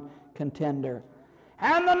number one contender,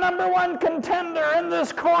 and the number one contender in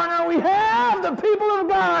this corner we have the people of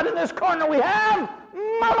God. In this corner we have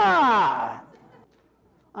Mama.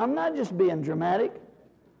 I'm not just being dramatic.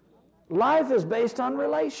 Life is based on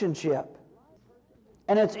relationship.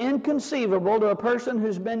 And it's inconceivable to a person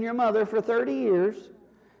who's been your mother for 30 years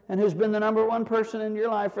and who's been the number one person in your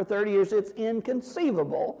life for 30 years, it's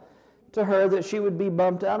inconceivable to her that she would be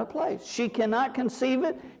bumped out of place. She cannot conceive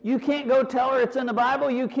it. You can't go tell her it's in the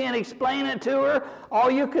Bible. You can't explain it to her.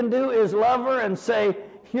 All you can do is love her and say,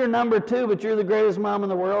 "You're number two, but you're the greatest mom in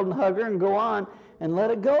the world," and hug her and go on and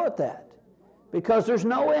let it go at that. Because there's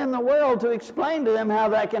no way in the world to explain to them how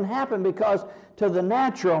that can happen, because to the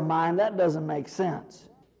natural mind that doesn't make sense.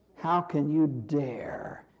 How can you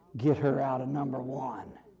dare get her out of number one?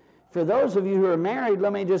 For those of you who are married,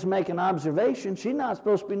 let me just make an observation. She's not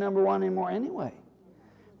supposed to be number one anymore anyway.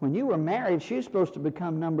 When you were married, she's supposed to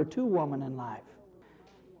become number two woman in life.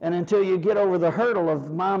 And until you get over the hurdle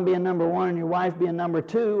of mom being number one and your wife being number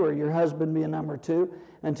two, or your husband being number two,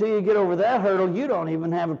 until you get over that hurdle, you don't even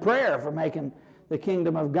have a prayer for making the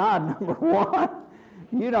kingdom of God number one.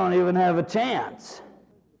 You don't even have a chance.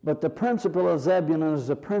 But the principle of Zebulun is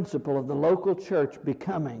the principle of the local church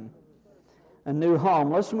becoming a new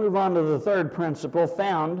home. Let's move on to the third principle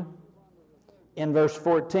found in verse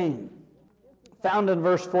 14. Found in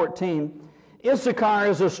verse 14, Issachar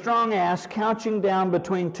is a strong ass couching down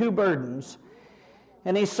between two burdens.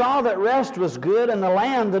 And he saw that rest was good and the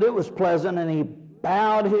land that it was pleasant, and he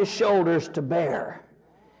bowed his shoulders to bear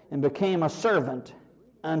and became a servant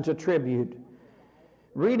unto tribute.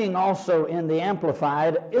 Reading also in the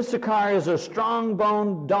Amplified, Issachar is a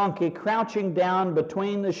strong-boned donkey crouching down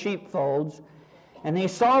between the sheepfolds, and he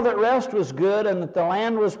saw that rest was good and that the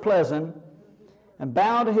land was pleasant, and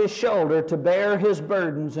bowed his shoulder to bear his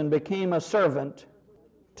burdens and became a servant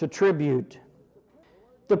to tribute.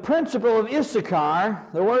 The principle of Issachar,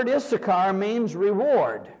 the word Issachar means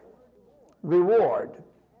reward. Reward.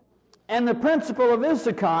 And the principle of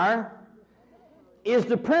Issachar is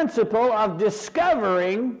the principle of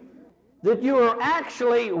discovering that you are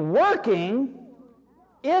actually working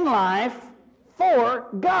in life for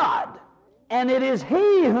God and it is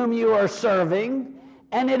He whom you are serving,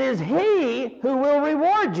 and it is He who will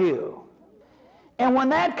reward you. And when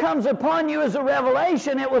that comes upon you as a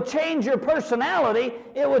revelation, it will change your personality.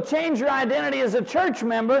 It will change your identity as a church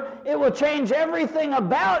member. It will change everything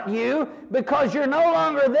about you, because you're no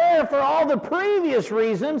longer there for all the previous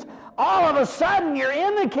reasons. All of a sudden, you're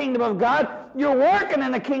in the kingdom of God. You're working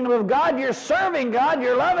in the kingdom of God. You're serving God.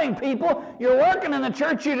 You're loving people. You're working in the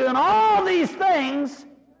church. You're doing all these things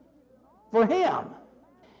for Him.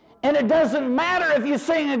 And it doesn't matter if you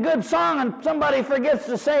sing a good song and somebody forgets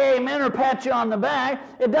to say amen or pat you on the back.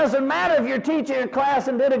 It doesn't matter if you're teaching a class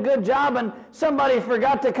and did a good job and somebody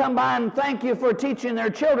forgot to come by and thank you for teaching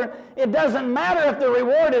their children. It doesn't matter if the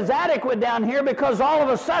reward is adequate down here, because all of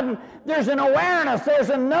a sudden there's an awareness,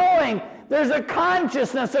 there's a knowing, there's a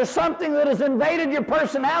consciousness, there's something that has invaded your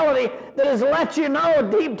personality that has let you know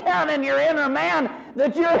deep down in your inner man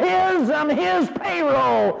that you're His on His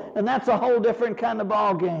payroll. And that's a whole different kind of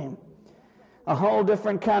ball game, a whole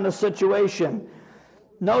different kind of situation.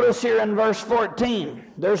 Notice here in verse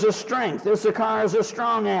 14, there's a strength. Issachar is a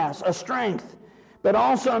strong ass, a strength. But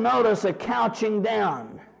also notice a couching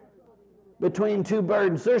down between two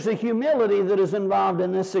burdens. There's a humility that is involved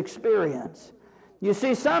in this experience. You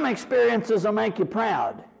see, some experiences will make you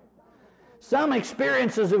proud. Some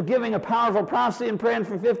experiences of giving a powerful prophecy and praying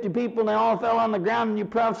for 50 people, and they all fell on the ground, and you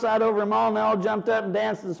prophesied over them all, and they all jumped up and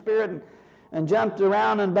danced in the Spirit and jumped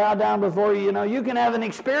around and bowed down before you. You know, you can have an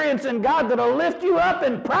experience in God that'll lift you up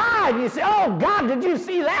in pride. You say, oh, God, did you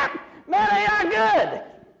see that? Man, they are good.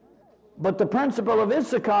 But the principle of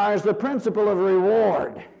Issachar is the principle of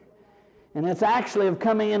reward. And it's actually of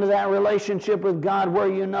coming into that relationship with God where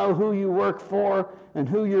you know who you work for and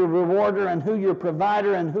who your rewarder and who your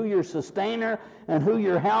provider and who your sustainer and who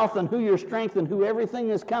your health and who your strength and who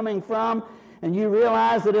everything is coming from. And you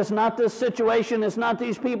realize that it's not this situation, it's not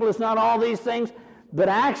these people, it's not all these things, but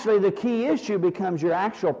actually the key issue becomes your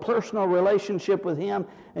actual personal relationship with Him,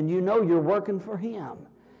 and you know you're working for Him.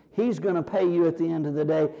 He's going to pay you at the end of the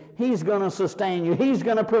day. He's going to sustain you. He's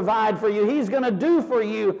going to provide for you. He's going to do for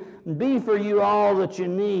you and be for you all that you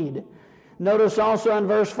need. Notice also in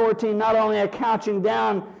verse 14, not only a couching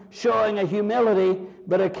down showing a humility,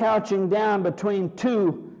 but a couching down between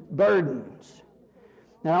two burdens.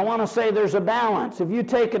 Now I want to say there's a balance. If you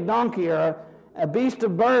take a donkey or a beast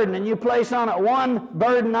of burden and you place on it one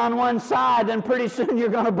burden on one side, then pretty soon you're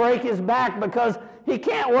going to break his back because he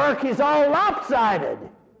can't work. He's all lopsided.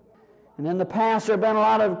 And in the past, there have been a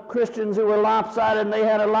lot of Christians who were lopsided, and they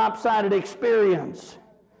had a lopsided experience.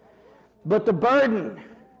 But the burden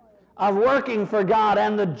of working for God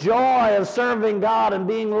and the joy of serving God and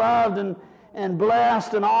being loved and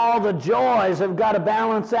blessed and all the joys have got to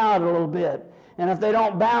balance out a little bit. And if they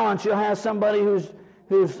don't balance, you'll have somebody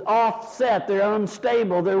who's offset, they're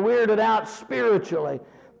unstable, they're weirded out spiritually.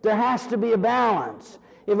 There has to be a balance.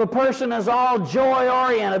 If a person is all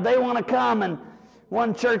joy-oriented, they want to come, and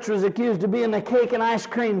one church was accused of being the cake and ice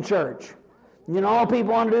cream church. You know, all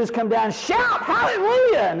people want to do is come down and shout,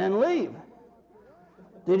 hallelujah, and then leave.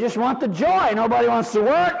 They just want the joy. Nobody wants to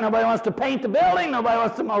work. Nobody wants to paint the building. Nobody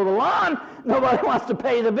wants to mow the lawn. Nobody wants to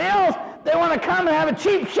pay the bills. They want to come and have a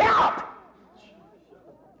cheap shout.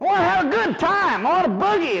 I want to have a good time. I want to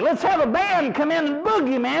boogie. Let's have a band come in and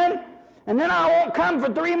boogie, man. And then I won't come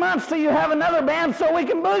for 3 months till you have another band so we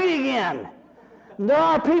can boogie again. And there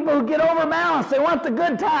are people who get overbalanced. They want the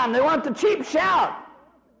good time. They want the cheap shout.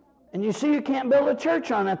 And you see, you can't build a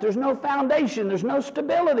church on that. There's no foundation. There's no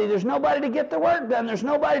stability. There's nobody to get the work done. There's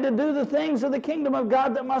nobody to do the things of the kingdom of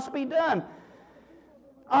God that must be done.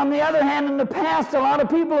 On the other hand, in the past, a lot of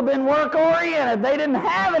people have been work-oriented. They didn't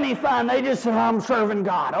have any fun. They just said, I'm serving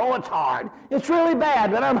God. Oh, it's hard. It's really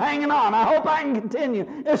bad, but I'm hanging on. I hope I can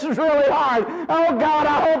continue. This is really hard. Oh, God,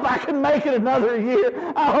 I hope I can make it another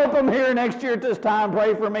year. I hope I'm here next year at this time.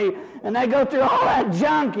 Pray for me. And they go through all that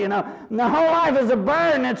junk, you know. And the whole life is a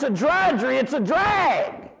burden. It's a drudgery. It's a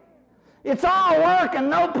drag. It's all work and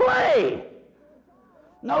no play.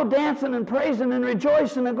 No dancing and praising and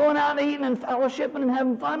rejoicing and going out and eating and fellowshipping and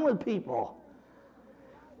having fun with people.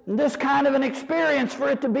 And this kind of an experience, for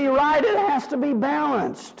it to be right, it has to be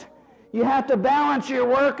balanced. You have to balance your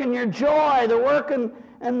work and your joy, the work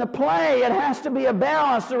and the play. It has to be a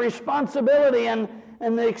balance. The responsibility and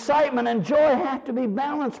the excitement and joy have to be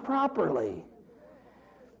balanced properly.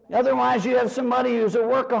 Otherwise, you have somebody who's a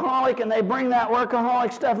workaholic, and they bring that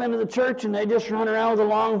workaholic stuff into the church, and they just run around with a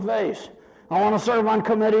long face. I want to serve on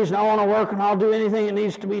committees, and I want to work, and I'll do anything that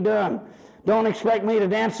needs to be done. Don't expect me to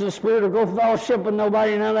dance in the Spirit or go fellowship with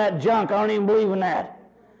nobody, none of that junk. I don't even believe in that.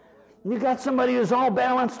 You got somebody who's all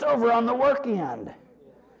balanced over on the work end.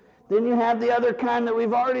 Then you have the other kind that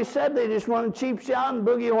we've already said, they just want to cheap shot and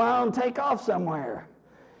boogie around and take off somewhere.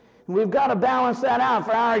 And we've got to balance that out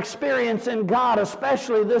for our experience in God,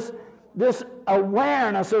 especially this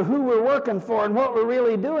awareness of who we're working for and what we're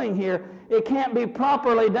really doing here. It can't be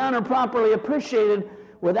properly done or properly appreciated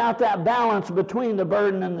without that balance between the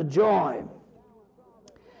burden and the joy.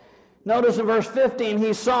 Notice in verse 15,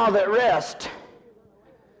 he saw that rest.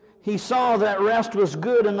 He saw that rest was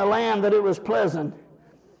good in the land, that it was pleasant.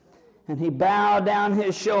 And he bowed down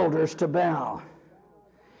his shoulders to bow.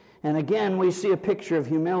 And again, we see a picture of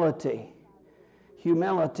humility.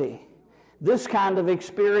 Humility. This kind of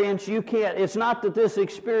experience, it's not that this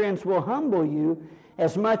experience will humble you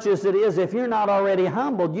as much as it is, if you're not already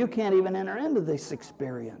humbled, you can't even enter into this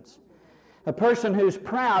experience. A person who's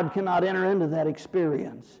proud cannot enter into that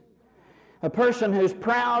experience. A person who's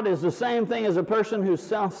proud is the same thing as a person who's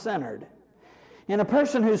self-centered. And a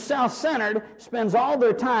person who's self-centered spends all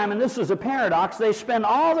their time, and this is a paradox, they spend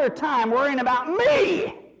all their time worrying about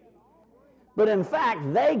me. But in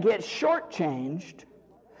fact, they get shortchanged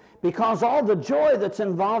because all the joy that's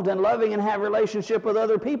involved in loving and have a relationship with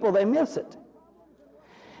other people, they miss it.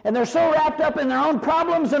 And they're so wrapped up in their own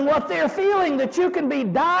problems and what they're feeling that you can be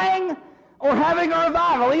dying or having a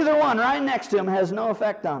revival. Either one right next to them has no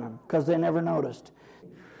effect on them because they never noticed.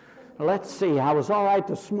 Let's see, I was all right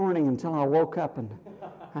this morning until I woke up and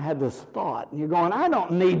I had this thought. And you're going, I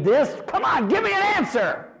don't need this. Come on, give me an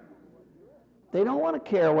answer. They don't want to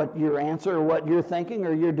care what your answer or what you're thinking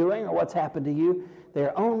or you're doing or what's happened to you.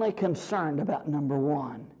 They're only concerned about number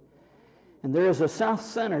one. And there is a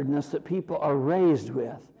self-centeredness that people are raised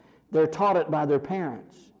with. They're taught it by their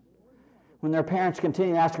parents. When their parents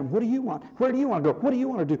continue to ask them, what do you want? Where do you want to go? What do you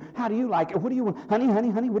want to do? How do you like it? What do you want? Honey,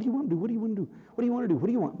 what do you want to do? What do you want to do? What do you want to do? What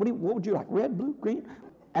do you want? What would you like? Red, blue, green?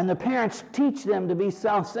 And the parents teach them to be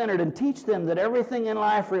self-centered and teach them that everything in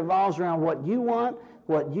life revolves around what you want,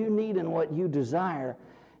 what you need, and what you desire.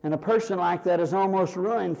 And a person like that is almost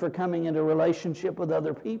ruined for coming into a relationship with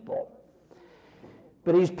other people.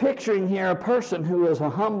 But he's picturing here a person who is a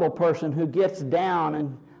humble person who gets down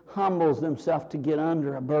and humbles themselves to get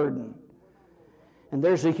under a burden. And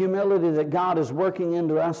there's a humility that God is working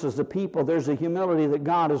into us as a people. There's a humility that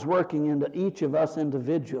God is working into each of us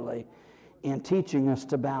individually in teaching us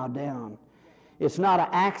to bow down. It's not an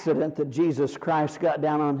accident that Jesus Christ got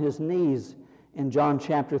down on his knees in John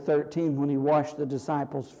chapter 13 when he washed the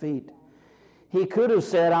disciples' feet. He could have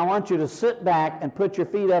said, I want you to sit back and put your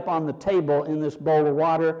feet up on the table in this bowl of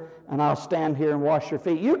water, and I'll stand here and wash your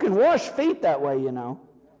feet. You can wash feet that way, you know.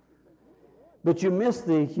 But you miss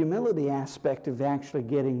the humility aspect of actually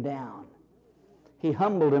getting down. He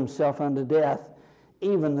humbled himself unto death,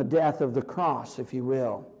 even the death of the cross, if you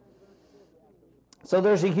will. So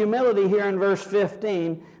there's a humility here in verse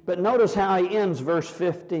 15, but notice how he ends verse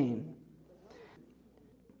 15.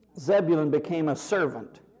 Zebulun became a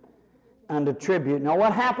servant unto tribute. Now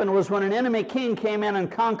what happened was when an enemy king came in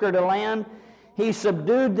and conquered a land, he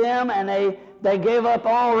subdued them and they gave up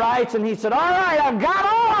all rights, and he said, all right, I've got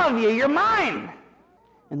all of you, you're mine.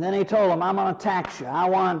 And then he told them, I'm going to tax you. I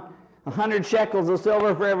want 100 shekels of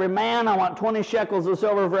silver for every man. I want 20 shekels of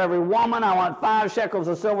silver for every woman. I want 5 shekels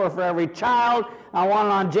of silver for every child. I want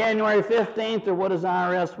it on January 15th, or what is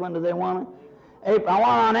IRS, when do they want it? I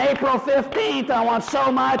want it on April 15th. I want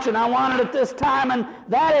so much, and I want it at this time, and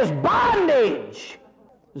that is bondage.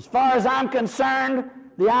 As far as I'm concerned,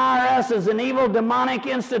 the IRS is an evil, demonic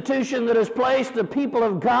institution that has placed the people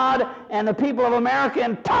of God and the people of America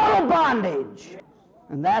in total bondage.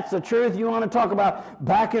 And that's the truth. You want to talk about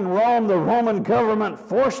back in Rome, the Roman government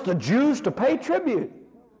forced the Jews to pay tribute.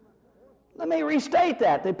 Let me restate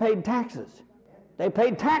that. They paid taxes. They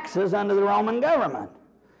paid taxes under the Roman government,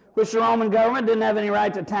 which the Roman government didn't have any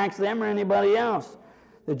right to tax them or anybody else.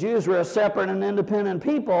 The Jews were a separate and independent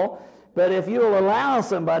people. But if you'll allow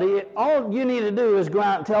somebody, all you need to do is go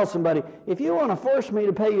out and tell somebody, if you want to force me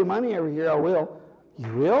to pay you money every year, I will.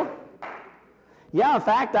 You will? Yeah, in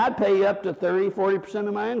fact, I'd pay you up to 30-40%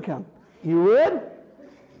 of my income. You would?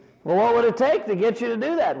 Well, what would it take to get you to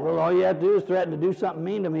do that? Well, all you have to do is threaten to do something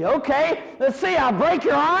mean to me. Okay, let's see, I'll break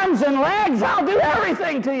your arms and legs. I'll do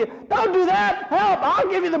everything to you. Don't do that. Help, I'll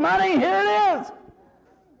give you the money. Here it is.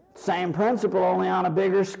 Same principle, only on a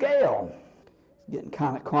bigger scale. Getting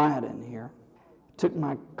kind of quiet in here. Took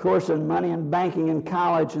my course in money and banking in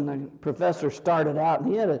college, and the professor started out,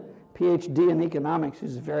 and he had a PhD in economics.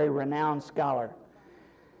 He's a very renowned scholar.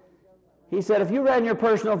 He said, if you ran your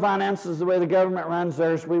personal finances the way the government runs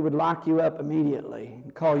theirs, we would lock you up immediately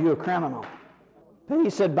and call you a criminal. But he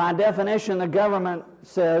said, by definition, the government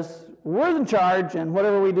says, we're in charge, and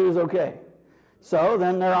whatever we do is okay. So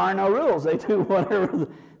then there are no rules. They do whatever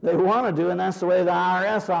They want to do, and that's the way the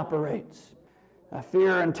IRS operates.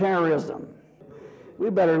 Fear and terrorism. We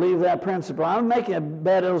better leave that principle. I'm making a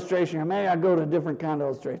bad illustration here. Maybe I'll go to a different kind of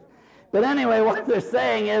illustration. But anyway, what they're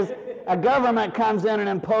saying is a government comes in and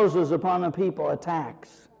imposes upon the people a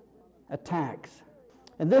tax. A tax.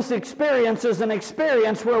 And this experience is an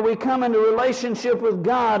experience where we come into relationship with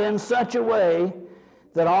God in such a way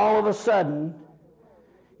that all of a sudden,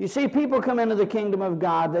 you see, people come into the kingdom of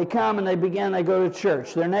God. They come and they go to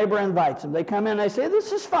church. Their neighbor invites them. They come in and they say,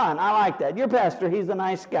 this is fun. I like that. Your pastor, he's a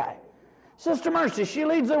nice guy. Sister Mercy, she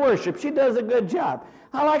leads the worship. She does a good job.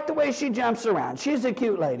 I like the way she jumps around. She's a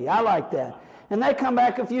cute lady. I like that. And they come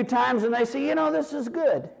back a few times and they say, you know, this is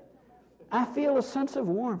good. I feel a sense of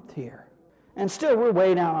warmth here. And still, we're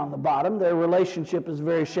way down on the bottom. Their relationship is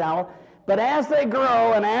very shallow. But as they grow,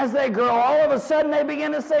 all of a sudden they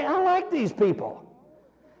begin to say, I like these people.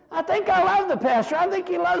 I think I love the pastor. I think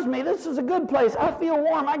he loves me. This is a good place. I feel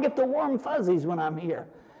warm. I get the warm fuzzies when I'm here.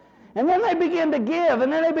 And then they begin to give,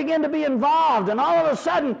 and then they begin to be involved, and all of a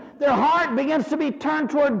sudden their heart begins to be turned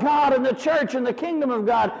toward God and the church and the kingdom of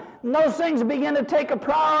God. And those things begin to take a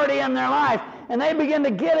priority in their life, and they begin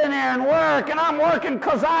to get in there and work. And I'm working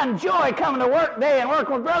because I enjoy coming to work day and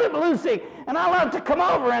working with Brother Lucy, and I love to come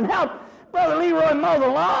over and help Brother Leroy mow the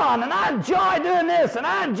lawn, and I enjoy doing this, and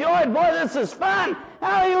I enjoy, boy, this is fun.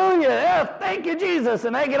 Hallelujah. Yeah, thank you, Jesus.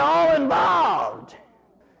 And they get all involved.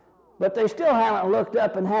 But they still haven't looked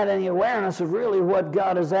up and had any awareness of really what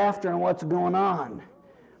God is after and what's going on.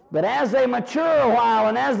 But as they mature a while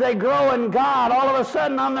and as they grow in God, all of a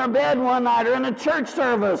sudden on their bed one night or in a church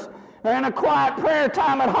service or in a quiet prayer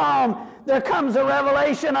time at home, there comes a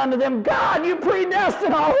revelation unto them. God, you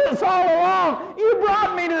predestined all this all along. You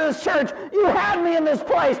brought me to this church. You had me in this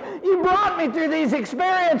place. You brought me through these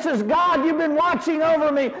experiences. God, you've been watching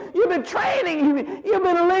over me. You've been training me. You've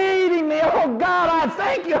been leading me. Oh, God, I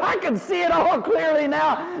thank you. I can see it all clearly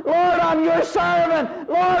now. Lord, I'm your servant.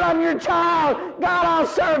 Lord, I'm your child. God, I'll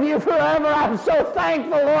serve you forever. I'm so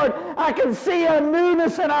thankful, Lord. I can see a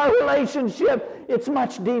newness in our relationship. It's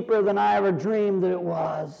much deeper than I ever dreamed that it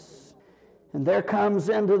was. And there comes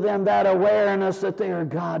into them that awareness that they are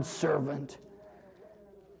God's servant.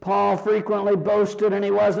 Paul frequently boasted, and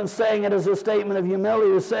he wasn't saying it as a statement of humility,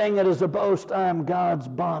 he was saying it as a boast, I am God's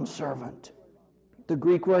bondservant. The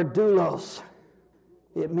Greek word doulos,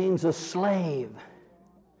 it means a slave.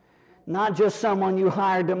 Not just someone you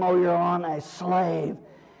hired to mow your lawn, a slave.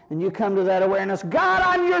 And you come to that awareness, God,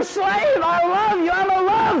 I'm your slave, I love you, I'm a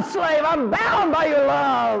love slave, I'm bound by your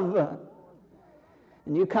love.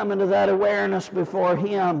 And you come into that awareness before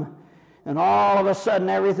Him, and all of a sudden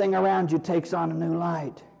everything around you takes on a new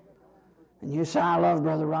light. And you say, I love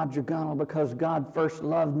Brother Roger Gunnell because God first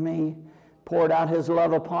loved me, poured out His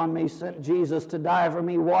love upon me, sent Jesus to die for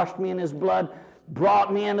me, washed me in His blood,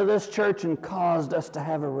 brought me into this church, and caused us to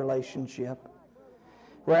have a relationship.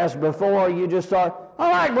 Whereas before you just thought, I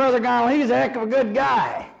like Brother Gunnell, he's a heck of a good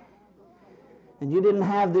guy. And you didn't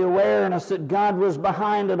have the awareness that God was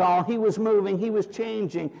behind it all. He was moving. He was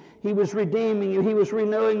changing. He was redeeming you. He was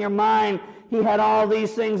renewing your mind. He had all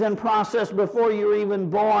these things in process before you were even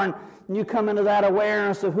born. And you come into that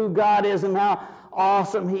awareness of who God is and how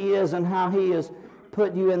awesome He is and how He has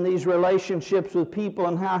put you in these relationships with people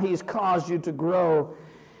and how He's caused you to grow.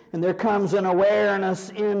 And there comes an awareness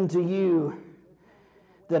into you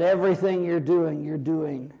that everything you're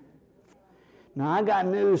doing. Now, I got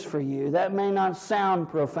news for you. That may not sound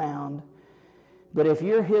profound, but if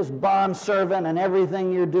you're His bondservant and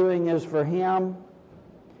everything you're doing is for Him,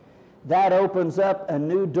 that opens up a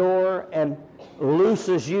new door and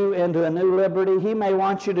looses you into a new liberty. He may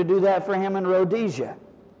want you to do that for Him in Rhodesia.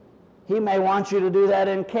 He may want you to do that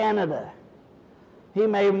in Canada. He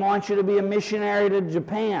may want you to be a missionary to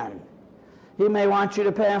Japan. He may want you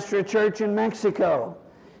to pastor a church in Mexico.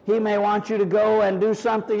 He may want you to go and do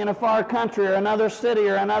something in a far country or another city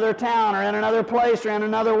or another town or in another place or in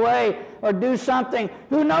another way or do something.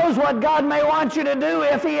 Who knows what God may want you to do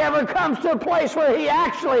if He ever comes to a place where He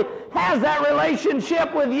actually has that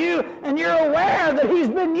relationship with you and you're aware that He's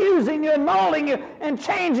been using you and molding you and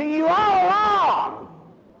changing you all along.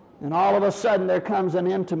 And all of a sudden there comes an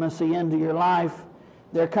intimacy into your life.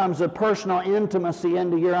 There comes a personal intimacy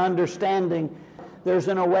into your understanding. There's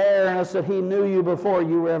an awareness that He knew you before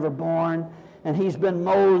you were ever born, and He's been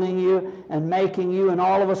molding you and making you, and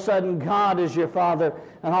all of a sudden God is your Father,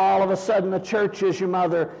 and all of a sudden the church is your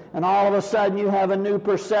mother, and all of a sudden you have a new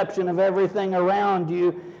perception of everything around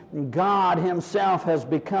you, and God Himself has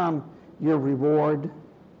become your reward.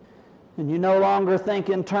 And you no longer think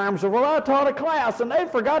in terms of, well, I taught a class and they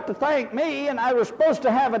forgot to thank me, and I was supposed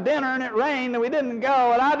to have a dinner and it rained and we didn't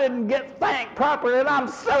go and I didn't get thanked properly and I'm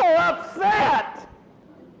so upset.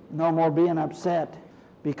 No more being upset,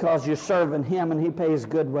 because you're serving Him and He pays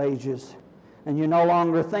good wages. And you no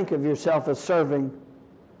longer think of yourself as serving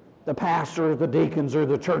the pastor or the deacons or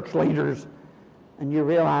the church leaders, and you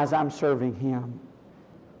realize, I'm serving Him.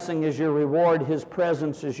 Blessing is your reward, His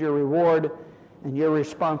presence is your reward, and your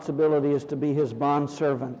responsibility is to be His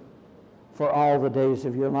bondservant for all the days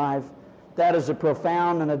of your life. That is a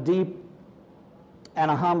profound and a deep and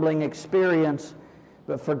a humbling experience,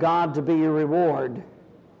 but for God to be your reward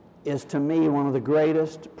is, to me, one of the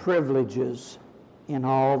greatest privileges in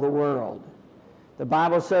all the world. The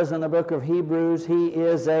Bible says in the book of Hebrews, He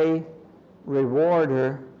is a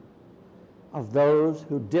rewarder of those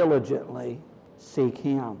who diligently seek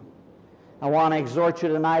Him. I want to exhort you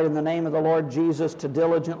tonight in the name of the Lord Jesus to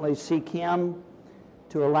diligently seek Him,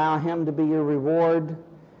 to allow Him to be your reward,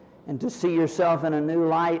 and to see yourself in a new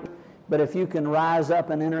light. But if you can rise up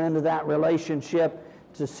and enter into that relationship,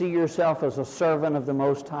 to see yourself as a servant of the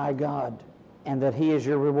Most High God, and that He is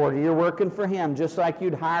your rewarder. You're working for Him, just like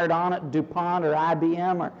you'd hired on at DuPont or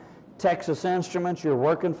IBM or Texas Instruments. You're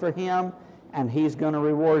working for Him, and He's going to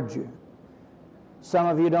reward you. Some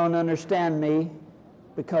of you don't understand me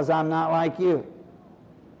because I'm not like you.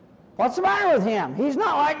 What's the matter with him? He's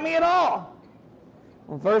not like me at all.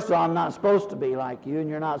 Well, first of all, I'm not supposed to be like you, and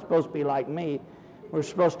you're not supposed to be like me. We're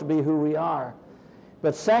supposed to be who we are.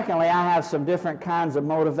 But secondly, I have some different kinds of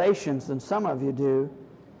motivations than some of you do,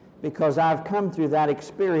 because I've come through that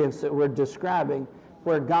experience that we're describing,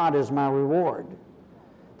 where God is my reward.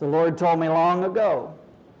 The Lord told me long ago,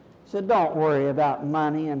 He said, don't worry about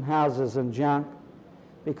money and houses and junk,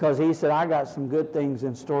 because He said, I got some good things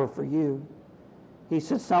in store for you. He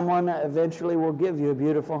said, someone eventually will give you a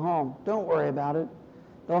beautiful home. Don't worry about it.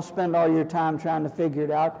 Don't spend all your time trying to figure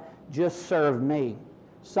it out. Just serve me.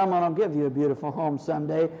 Someone will give you a beautiful home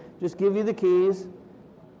someday. Just give you the keys.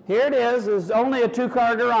 Here it is. It's only a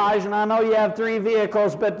 2-car garage, and I know you have 3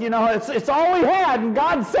 vehicles, but you know, it's all we had, and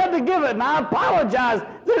God said to give it, and I apologize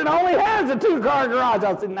that it only has a 2-car garage.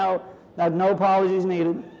 I said, no apologies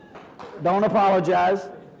needed. Don't apologize.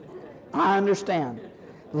 I understand.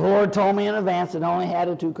 The Lord told me in advance it only had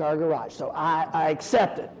a 2-car garage, so I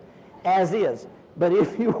accept it as is. But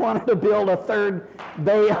if you wanted to build a 3rd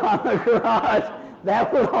bay on the garage,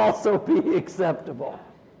 that would also be acceptable.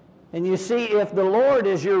 And you see, if the Lord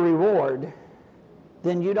is your reward,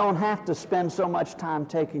 then you don't have to spend so much time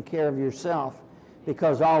taking care of yourself,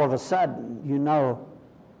 because all of a sudden you know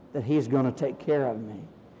that He's going to take care of me.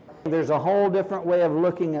 There's a whole different way of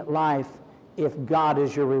looking at life if God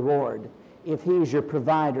is your reward, if He's your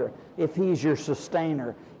provider, if He's your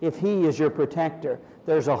sustainer, if He is your protector.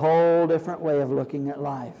 There's a whole different way of looking at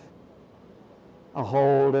life. A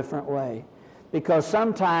whole different way. Because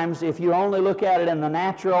sometimes if you only look at it in the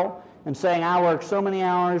natural and saying, I work so many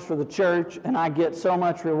hours for the church and I get so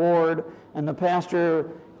much reward and the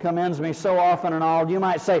pastor commends me so often and all, you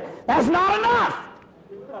might say, that's not enough.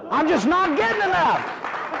 I'm just not getting enough.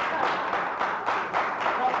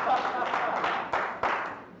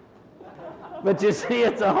 But you see,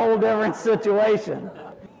 it's a whole different situation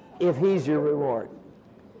if He's your reward.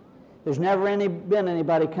 There's never been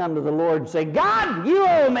anybody come to the Lord and say, God, you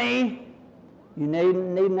owe me. You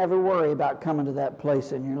need never worry about coming to that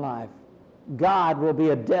place in your life. God will be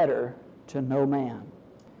a debtor to no man.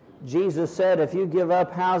 Jesus said, if you give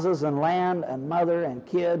up houses and land and mother and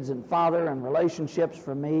kids and father and relationships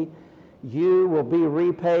for me, you will be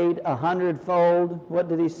repaid 100-fold. What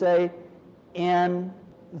did He say? In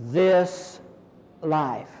this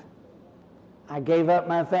life. I gave up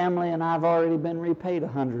my family and I've already been repaid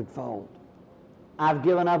 100-fold. I've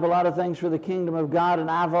given up a lot of things for the kingdom of God,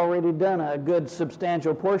 and I've already done a good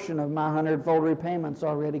substantial portion of my 100-fold repayments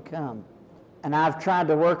already come. And I've tried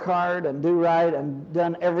to work hard and do right and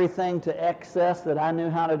done everything to excess that I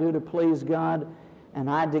knew how to do to please God, and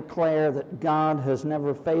I declare that God has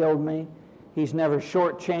never failed me. He's never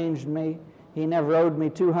shortchanged me. He never owed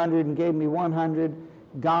me 200 and gave me 100.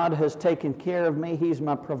 God has taken care of me. He's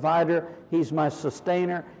my provider. He's my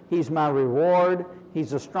sustainer. He's my reward.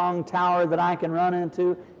 He's a strong tower that I can run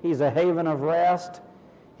into. He's a haven of rest.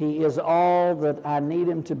 He is all that I need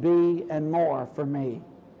Him to be and more for me.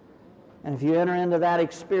 And if you enter into that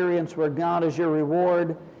experience where God is your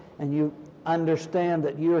reward and you understand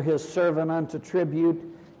that you're His servant unto tribute,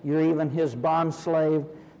 you're even His bondslave,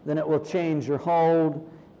 then it will change your whole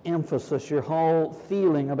emphasis, your whole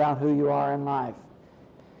feeling about who you are in life.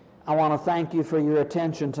 I want to thank you for your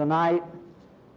attention tonight.